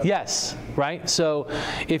 Huh? Yes, right? So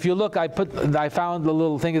if you look, I found the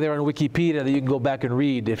little thing there on Wikipedia that you can go back and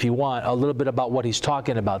read if you want, a little bit about what he's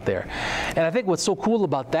talking about there. And I think what's so cool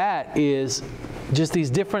about that is just these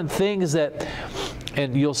different things that,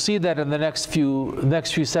 and you'll see that in the next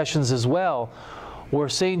few sessions as well, where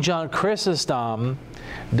St. John Chrysostom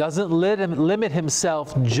doesn't limit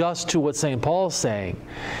himself just to what St. Paul's saying.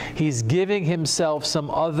 He's giving himself some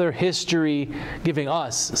other history, giving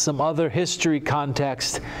us some other history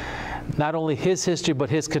context, not only his history, but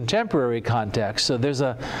his contemporary context. So there's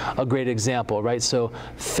a great example, right? So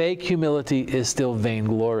fake humility is still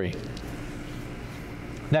vainglory.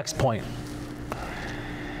 Next point.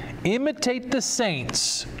 Imitate the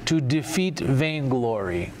saints to defeat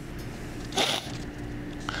vainglory.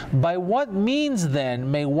 By what means,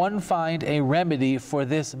 then, may one find a remedy for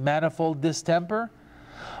this manifold distemper?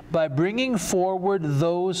 By bringing forward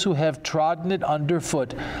those who have trodden it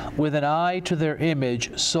underfoot with an eye to their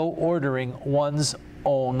image, so ordering one's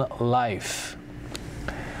own life.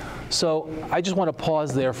 So I just want to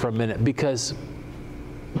pause there for a minute, because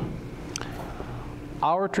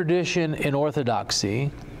our tradition in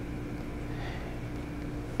Orthodoxy,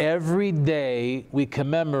 every day we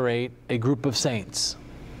commemorate a group of saints.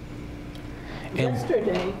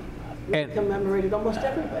 Yesterday, we commemorated almost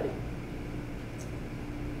everybody.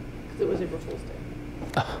 Because it was April Fool's Day.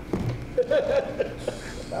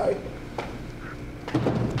 Sorry.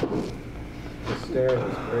 The stare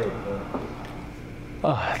was great.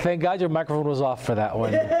 Oh, thank God your microphone was off for that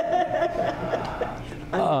one.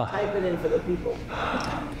 I'm typing in for the people.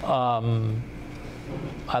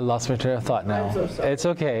 I lost my train of thought now. I'm so sorry. It's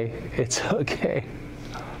okay. It's okay.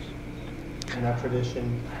 In our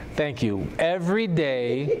tradition. Thank you. Every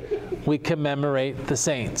day we commemorate the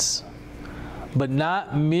saints, but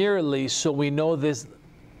not merely so we know this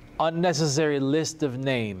unnecessary list of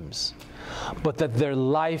names, but that their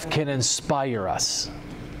life can inspire us.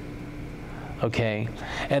 Okay?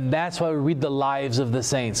 And that's why we read the lives of the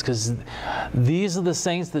saints, because these are the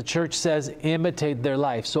saints the church says imitate their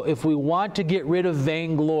life. So if we want to get rid of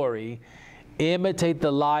vainglory, imitate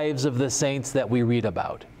the lives of the saints that we read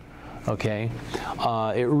about. Okay?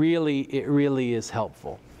 It really is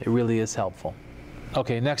helpful. It really is helpful.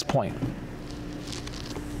 Okay, next point.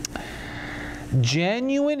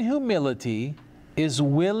 Genuine humility is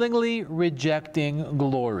willingly rejecting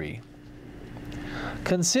glory.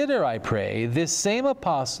 Consider, I pray, this same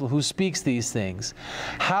apostle who speaks these things,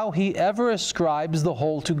 how he ever ascribes the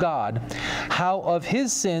whole to God, how of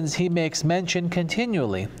his sins he makes mention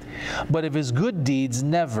continually, but of his good deeds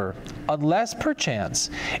never, unless perchance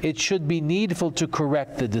it should be needful to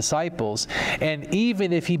correct the disciples, and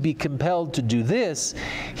even if he be compelled to do this,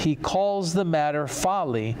 he calls the matter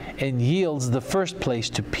folly and yields the first place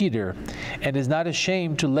to Peter, and is not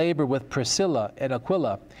ashamed to labor with Priscilla and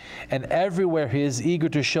Aquila, and everywhere he is eager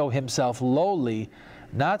to show himself lowly,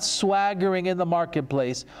 not swaggering in the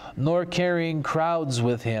marketplace, nor carrying crowds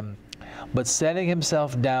with him, but setting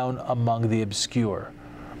himself down among the obscure.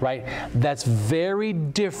 Right? That's very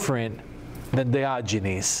different than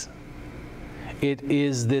Diogenes. It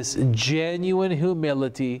is this genuine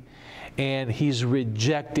humility, and he's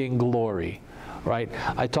rejecting glory. Right?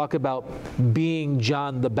 I talk about being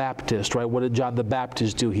John the Baptist, right? What did John the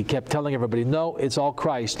Baptist do? He kept telling everybody, no, it's all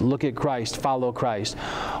Christ. Look at Christ. Follow Christ.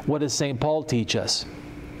 What does St. Paul teach us?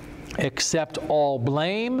 Accept all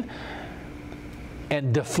blame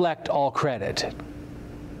and deflect all credit.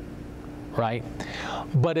 Right?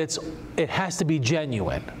 But it has to be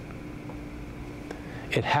genuine.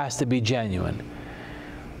 It has to be genuine.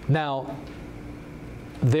 Now,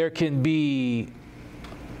 there can be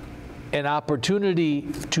an opportunity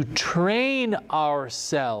to train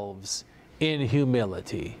ourselves in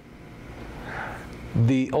humility.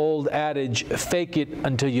 The old adage, fake it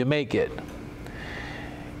until you make it.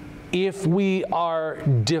 If we are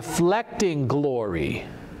deflecting glory,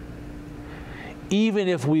 even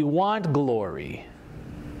if we want glory,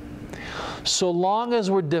 so long as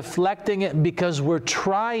we're deflecting it because we're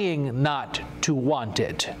trying not to want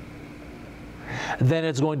it, then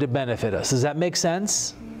it's going to benefit us. Does that make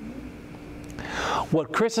sense?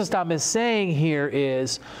 What Chrysostom is saying here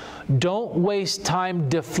is, don't waste time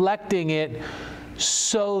deflecting it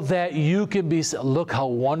so that you can be, look how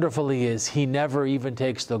wonderful he is. He never even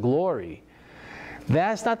takes the glory.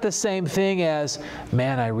 That's not the same thing as,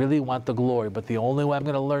 man, I really want the glory, but the only way I'm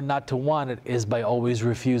going to learn not to want it is by always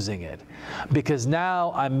refusing it. Because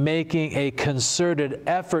now I'm making a concerted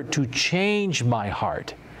effort to change my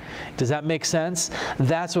heart. Does that make sense?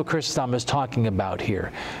 That's what Chrysostom is talking about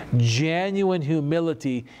here. Genuine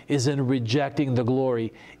humility is in rejecting the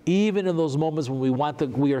glory, even in those moments when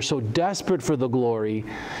we are so desperate for the glory,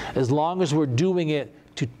 as long as we're doing it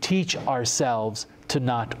to teach ourselves to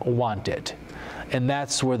not want it. And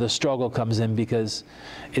that's where the struggle comes in, because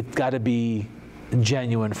it's got to be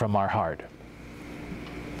genuine from our heart.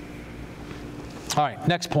 All right,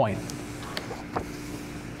 next point.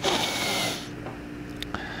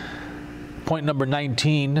 Point number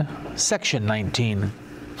 19, section 19.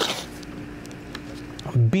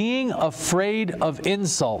 Being afraid of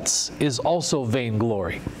insults is also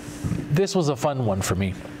vainglory. This was a fun one for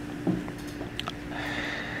me.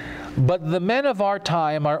 But the men of our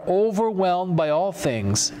time are overwhelmed by all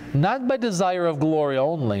things, not by desire of glory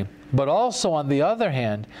only, but also, on the other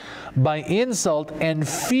hand, by insult and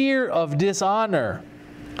fear of dishonor.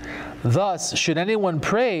 Thus, should anyone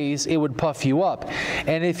praise, it would puff you up,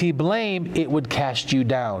 and if he blame, it would cast you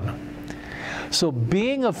down. So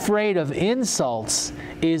being afraid of insults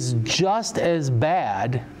is just as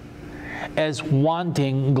bad as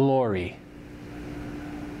wanting glory.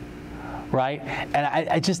 Right?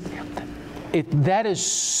 And that is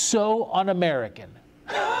so un-American.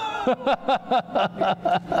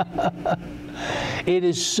 It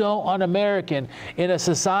is so un-American in a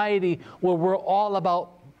society where we're all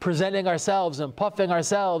about presenting ourselves and puffing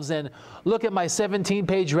ourselves and look at my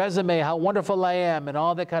 17-page resume, how wonderful I am, and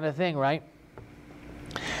all that kind of thing, right?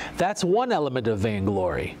 That's one element of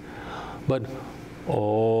vainglory. But,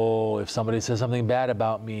 oh, if somebody says something bad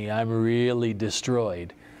about me, I'm really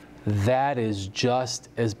destroyed. That is just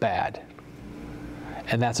as bad.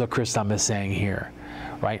 And that's what Chrysostom is saying here,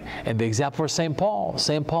 right? And the example for St. Paul.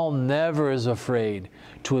 St. Paul never is afraid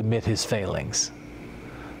to admit his failings,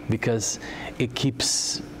 because it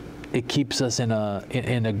keeps us in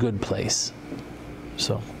a good place.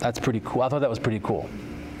 So that's pretty cool. I thought that was pretty cool.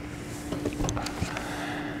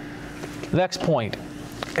 Next point.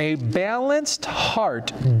 A balanced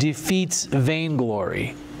heart defeats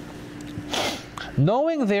vainglory.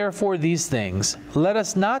 Knowing therefore these things, let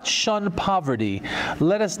us not shun poverty,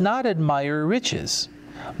 let us not admire riches,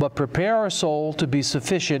 but prepare our soul to be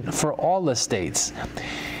sufficient for all estates.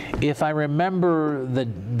 If I remember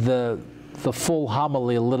the full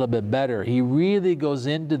homily a little bit better, he really goes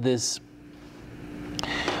into this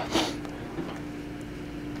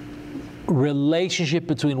relationship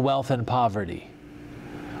between wealth and poverty,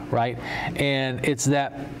 right? And it's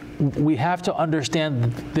that we have to understand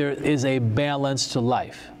that there is a balance to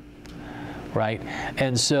life, right?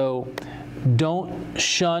 And so don't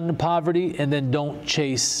shun poverty and then don't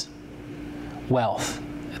chase wealth.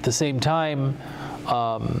 At the same time,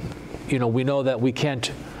 we know that we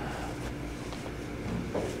can't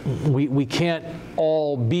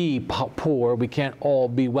all be poor, we can't all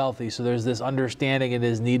be wealthy. So there's this understanding and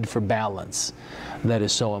this need for balance that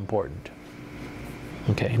is so important.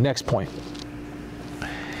 Okay, next point.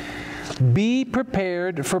 Be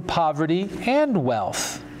prepared for poverty and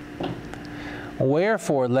wealth.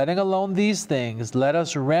 Wherefore, letting alone these things, let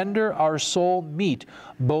us render our soul meet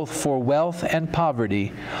both for wealth and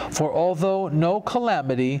poverty. For although no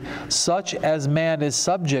calamity, such as man is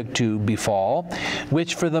subject to, befall,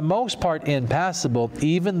 which for the most part impassable,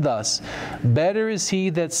 even thus, better is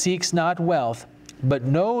he that seeks not wealth, but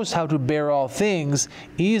knows how to bear all things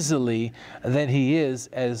easily, than he is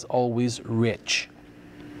as always rich.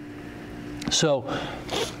 So,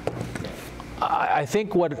 I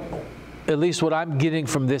think at least what I'm getting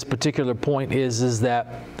from this particular point is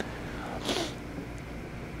that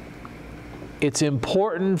it's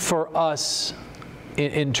important for us,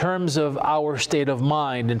 in terms of our state of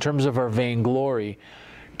mind, in terms of our vainglory,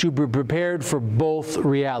 to be prepared for both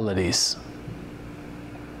realities.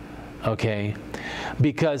 Okay?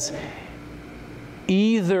 Because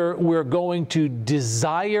either we're going to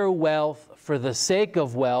desire wealth for the sake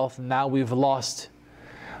of wealth, now we've lost,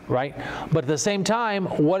 right? But at the same time,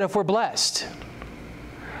 what if we're blessed?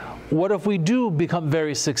 what if we do become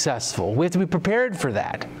very successful? We have to be prepared for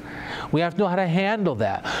that. We have to know how to handle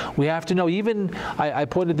that. We have to know, even, I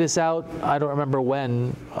pointed this out, I don't remember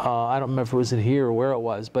when, I don't remember if it was in here or where it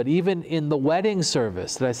was, but even in the wedding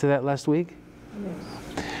service, did I say that last week?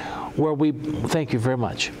 Yes. Where we, thank you very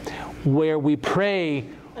much, where we pray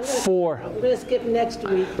for... I'm going to skip next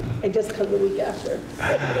week and just come the week after.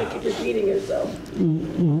 I keep repeating yourself.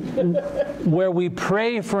 Where we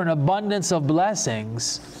pray for an abundance of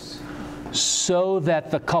blessings so that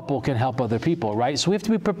the couple can help other people, right? So we have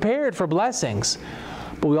to be prepared for blessings,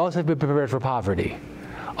 but we also have to be prepared for poverty.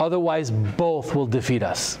 Otherwise, both will defeat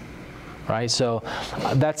us, right? So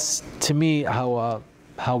that's, to me, how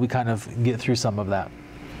we kind of get through some of that.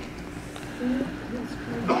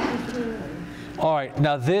 All right,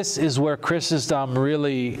 now this is where Chrysostom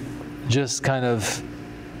really just kind of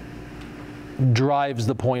drives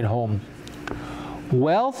the point home.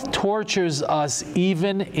 Wealth tortures us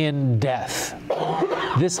even in death.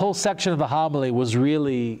 This whole section of the homily was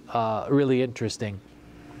really, really interesting.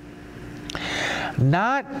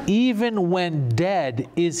 Not even when dead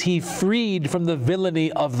is he freed from the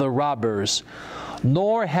villainy of the robbers,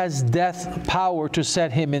 nor has death power to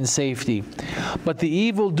set him in safety. But the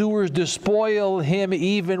evildoers despoil him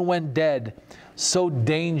even when dead. So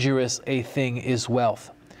dangerous a thing is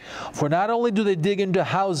wealth. For not only do they dig into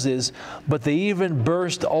houses, but they even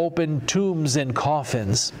burst open tombs and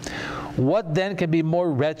coffins. What then can be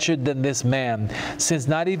more wretched than this man, since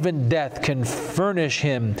not even death can furnish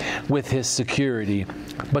him with his security?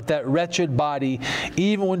 But that wretched body,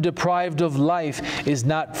 even when deprived of life, is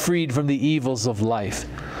not freed from the evils of life.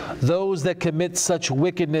 Those that commit such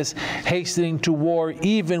wickedness hastening to war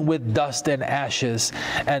even with dust and ashes,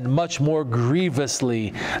 and much more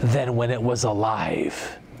grievously than when it was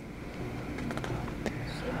alive.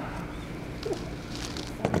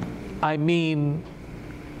 I mean,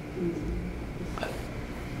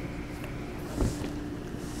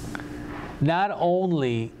 not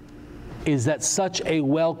only is that such a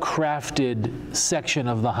well-crafted section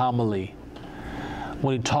of the homily,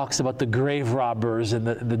 when he talks about the grave robbers and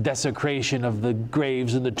the desecration of the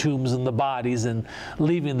graves and the tombs and the bodies and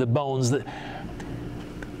leaving the bones,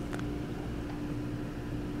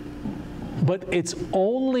 but it's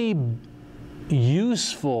only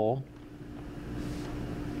useful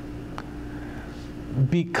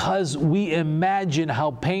because we imagine how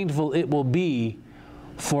painful it will be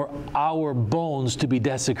for our bones to be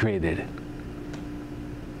desecrated.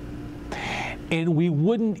 And we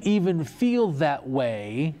wouldn't even feel that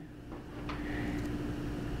way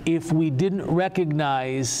if we didn't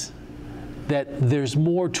recognize that there's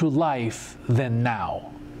more to life than now.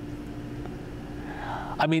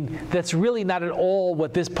 I mean, that's really not at all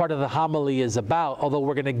what this part of the homily is about, although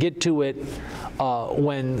we're going to get to it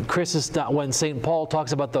when St. Paul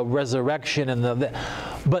talks about the resurrection and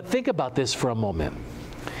but think about this for a moment.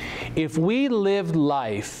 If we lived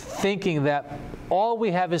life thinking that all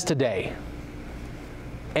we have is today,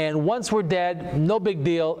 and once we're dead, no big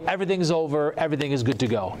deal, everything's over, everything is good to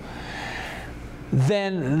go,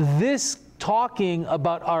 then this talking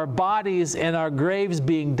about our bodies and our graves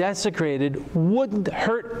being desecrated wouldn't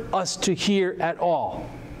hurt us to hear at all.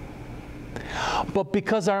 But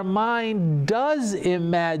because our mind does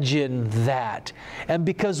imagine that, and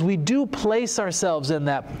because we do place ourselves in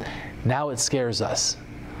that, now it scares us.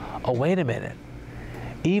 Oh, wait a minute.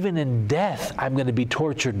 Even in death, I'm going to be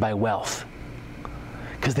tortured by wealth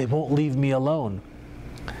because they won't leave me alone.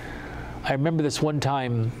 I remember this one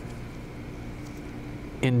time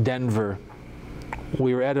in Denver.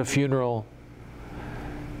 We were at a funeral,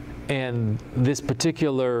 and this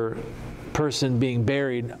particular person being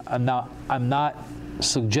buried, I'm not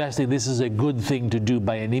suggesting this is a good thing to do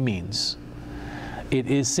by any means. It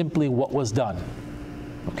is simply what was done,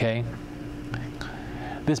 okay?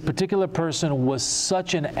 This particular person was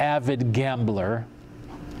such an avid gambler.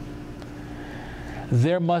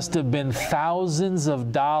 There must have been thousands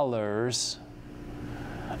of dollars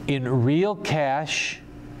in real cash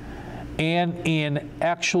and in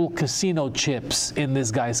actual casino chips in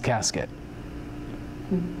this guy's casket.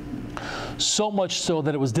 So much so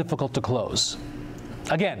that it was difficult to close.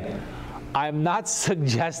 Again, I'm not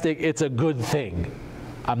suggesting it's a good thing.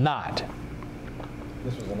 I'm not.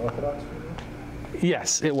 This was an Orthodox funeral?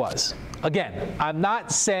 Yes, it was. Again, I'm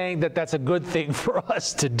not saying that that's a good thing for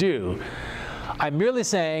us to do. I'm merely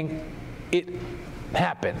saying it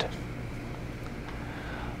happened.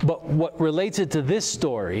 But what relates it to this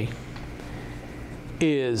story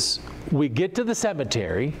is we get to the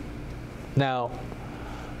cemetery. Now,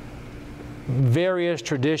 various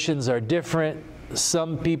traditions are different.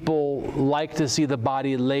 some people like to see the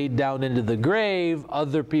body laid down into the grave.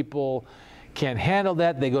 Other people can't handle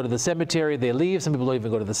that. They go to the cemetery, they leave. Some people don't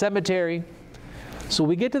even go to the cemetery. So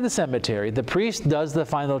we get to the cemetery. The priest does the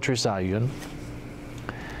final Trisayun.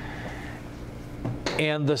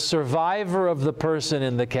 And the survivor of the person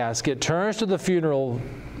in the casket turns to the funeral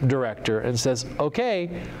director and says,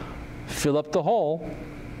 okay, fill up the hole.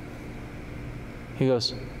 He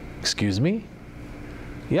goes, excuse me?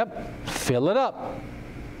 Yep, fill it up.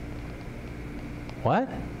 What?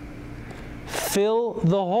 Fill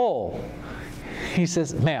the hole. He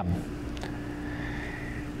says, ma'am,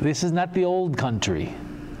 this is not the old country.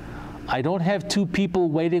 I don't have two people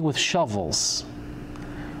waiting with shovels.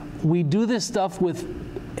 We do this stuff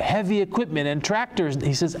with heavy equipment and tractors.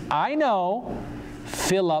 He says, I know,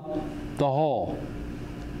 fill up the hole.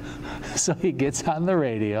 So he gets on the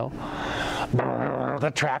radio.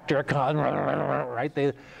 The tractor comes,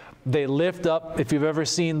 right? They lift up, if you've ever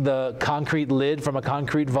seen the concrete lid from a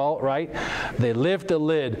concrete vault, right? They lift the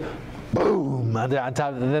lid, boom, on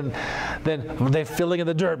top, and then they're filling in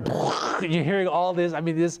the dirt. You're hearing all this, I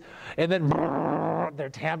mean this, and then they're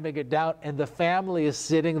tamping it down, and the family is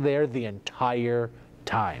sitting there the entire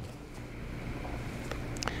time.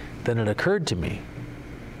 Then it occurred to me,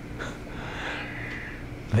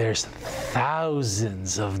 there's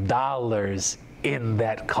thousands of dollars in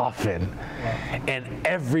that coffin, and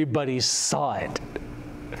everybody saw it.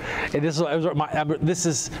 And this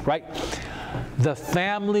is right. The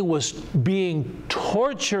family was being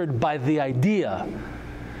tortured by the idea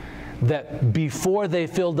that before they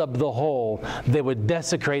filled up the hole, they would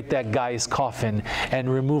desecrate that guy's coffin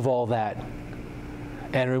and remove all that,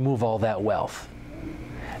 wealth.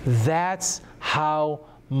 That's how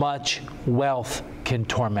much wealth can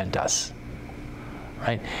torment us.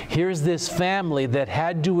 Right? Here's this family that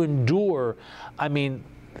had to endure, I mean,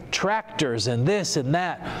 tractors and this and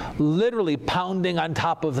that, literally pounding on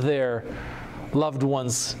top of their loved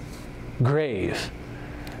one's grave,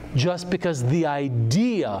 just because the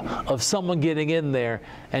idea of someone getting in there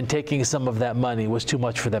and taking some of that money was too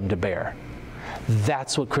much for them to bear.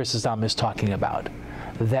 That's what Chrysostom is talking about,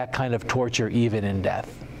 that kind of torture even in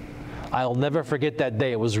death. I'll never forget that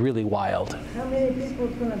day. It was really wild. How many people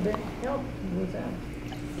could have been helped with that?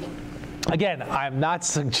 Again, I'm not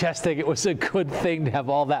suggesting it was a good thing to have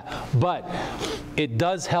all that, but it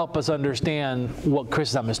does help us understand what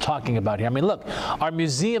Chrysostom is talking about here. I mean, look, our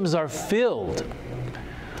museums are filled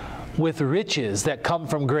with riches that come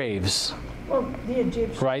from graves. Well, the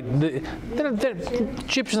Egyptians. Right?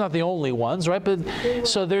 Egyptians are not the only ones, right? But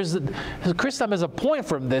so there's Chrysostom has a point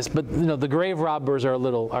from this, but you know the grave robbers are a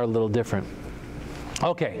little different.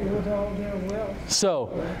 Okay. With all their wealth.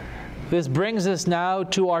 So this brings us now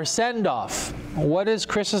to our send-off. What does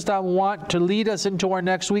Chrysostom want to lead us into our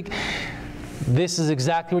next week? This is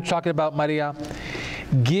exactly what you're talking about, Maria.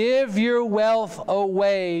 Give your wealth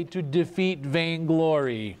away to defeat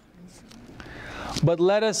vainglory. But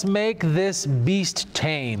let us make this beast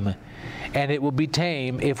tame, and it will be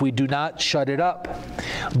tame if we do not shut it up,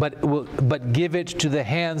 but give it to the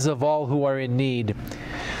hands of all who are in need.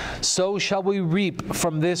 So shall we reap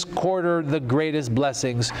from this quarter the greatest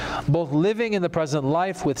blessings, both living in the present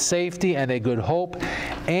life with safety and a good hope,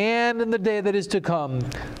 and in the day that is to come,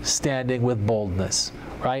 standing with boldness.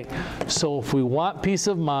 Right? So if we want peace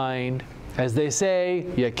of mind, as they say,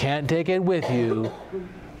 you can't take it with you.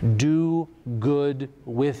 Do good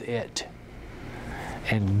with it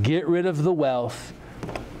and get rid of the wealth.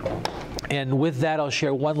 And with that, I'll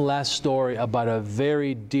share one last story about a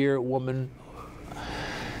very dear woman.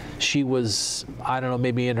 She was, I don't know,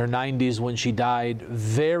 maybe in her 90s when she died.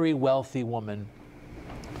 Very wealthy woman.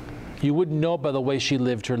 You wouldn't know by the way she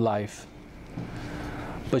lived her life.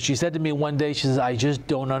 But she said to me one day, she says, I just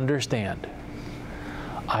don't understand.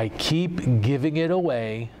 I keep giving it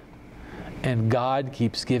away, and God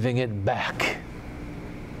keeps giving it back.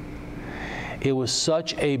 It was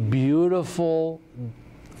such a beautiful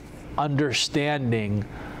understanding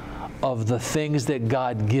of the things that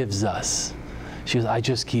God gives us. She goes, I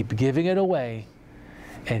just keep giving it away,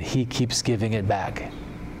 and He keeps giving it back.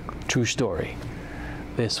 True story.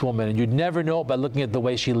 This woman, and you'd never know by looking at the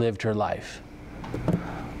way she lived her life.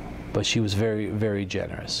 But she was very, very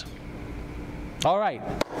generous. All right.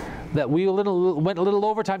 That we went a little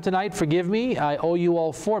overtime tonight. Forgive me. I owe you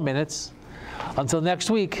all 4 minutes. Until next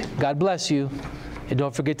week, God bless you. And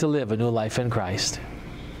don't forget to live a new life in Christ.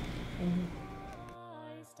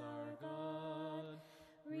 Christ our God,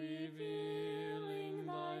 revealing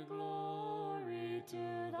thy glory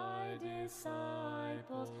to thy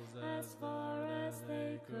disciples as far as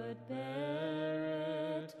they could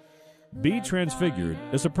bear it. Be Transfigured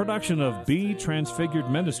is a production of Be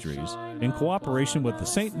Transfigured Ministries in cooperation with the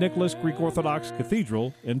St. Nicholas Greek Orthodox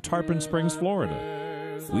Cathedral in Tarpon Springs,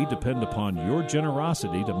 Florida. We depend upon your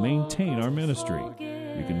generosity to maintain our ministry.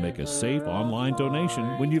 You can make a safe online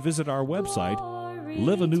donation when you visit our website,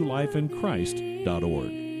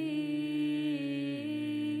 liveanewlifeinchrist.org.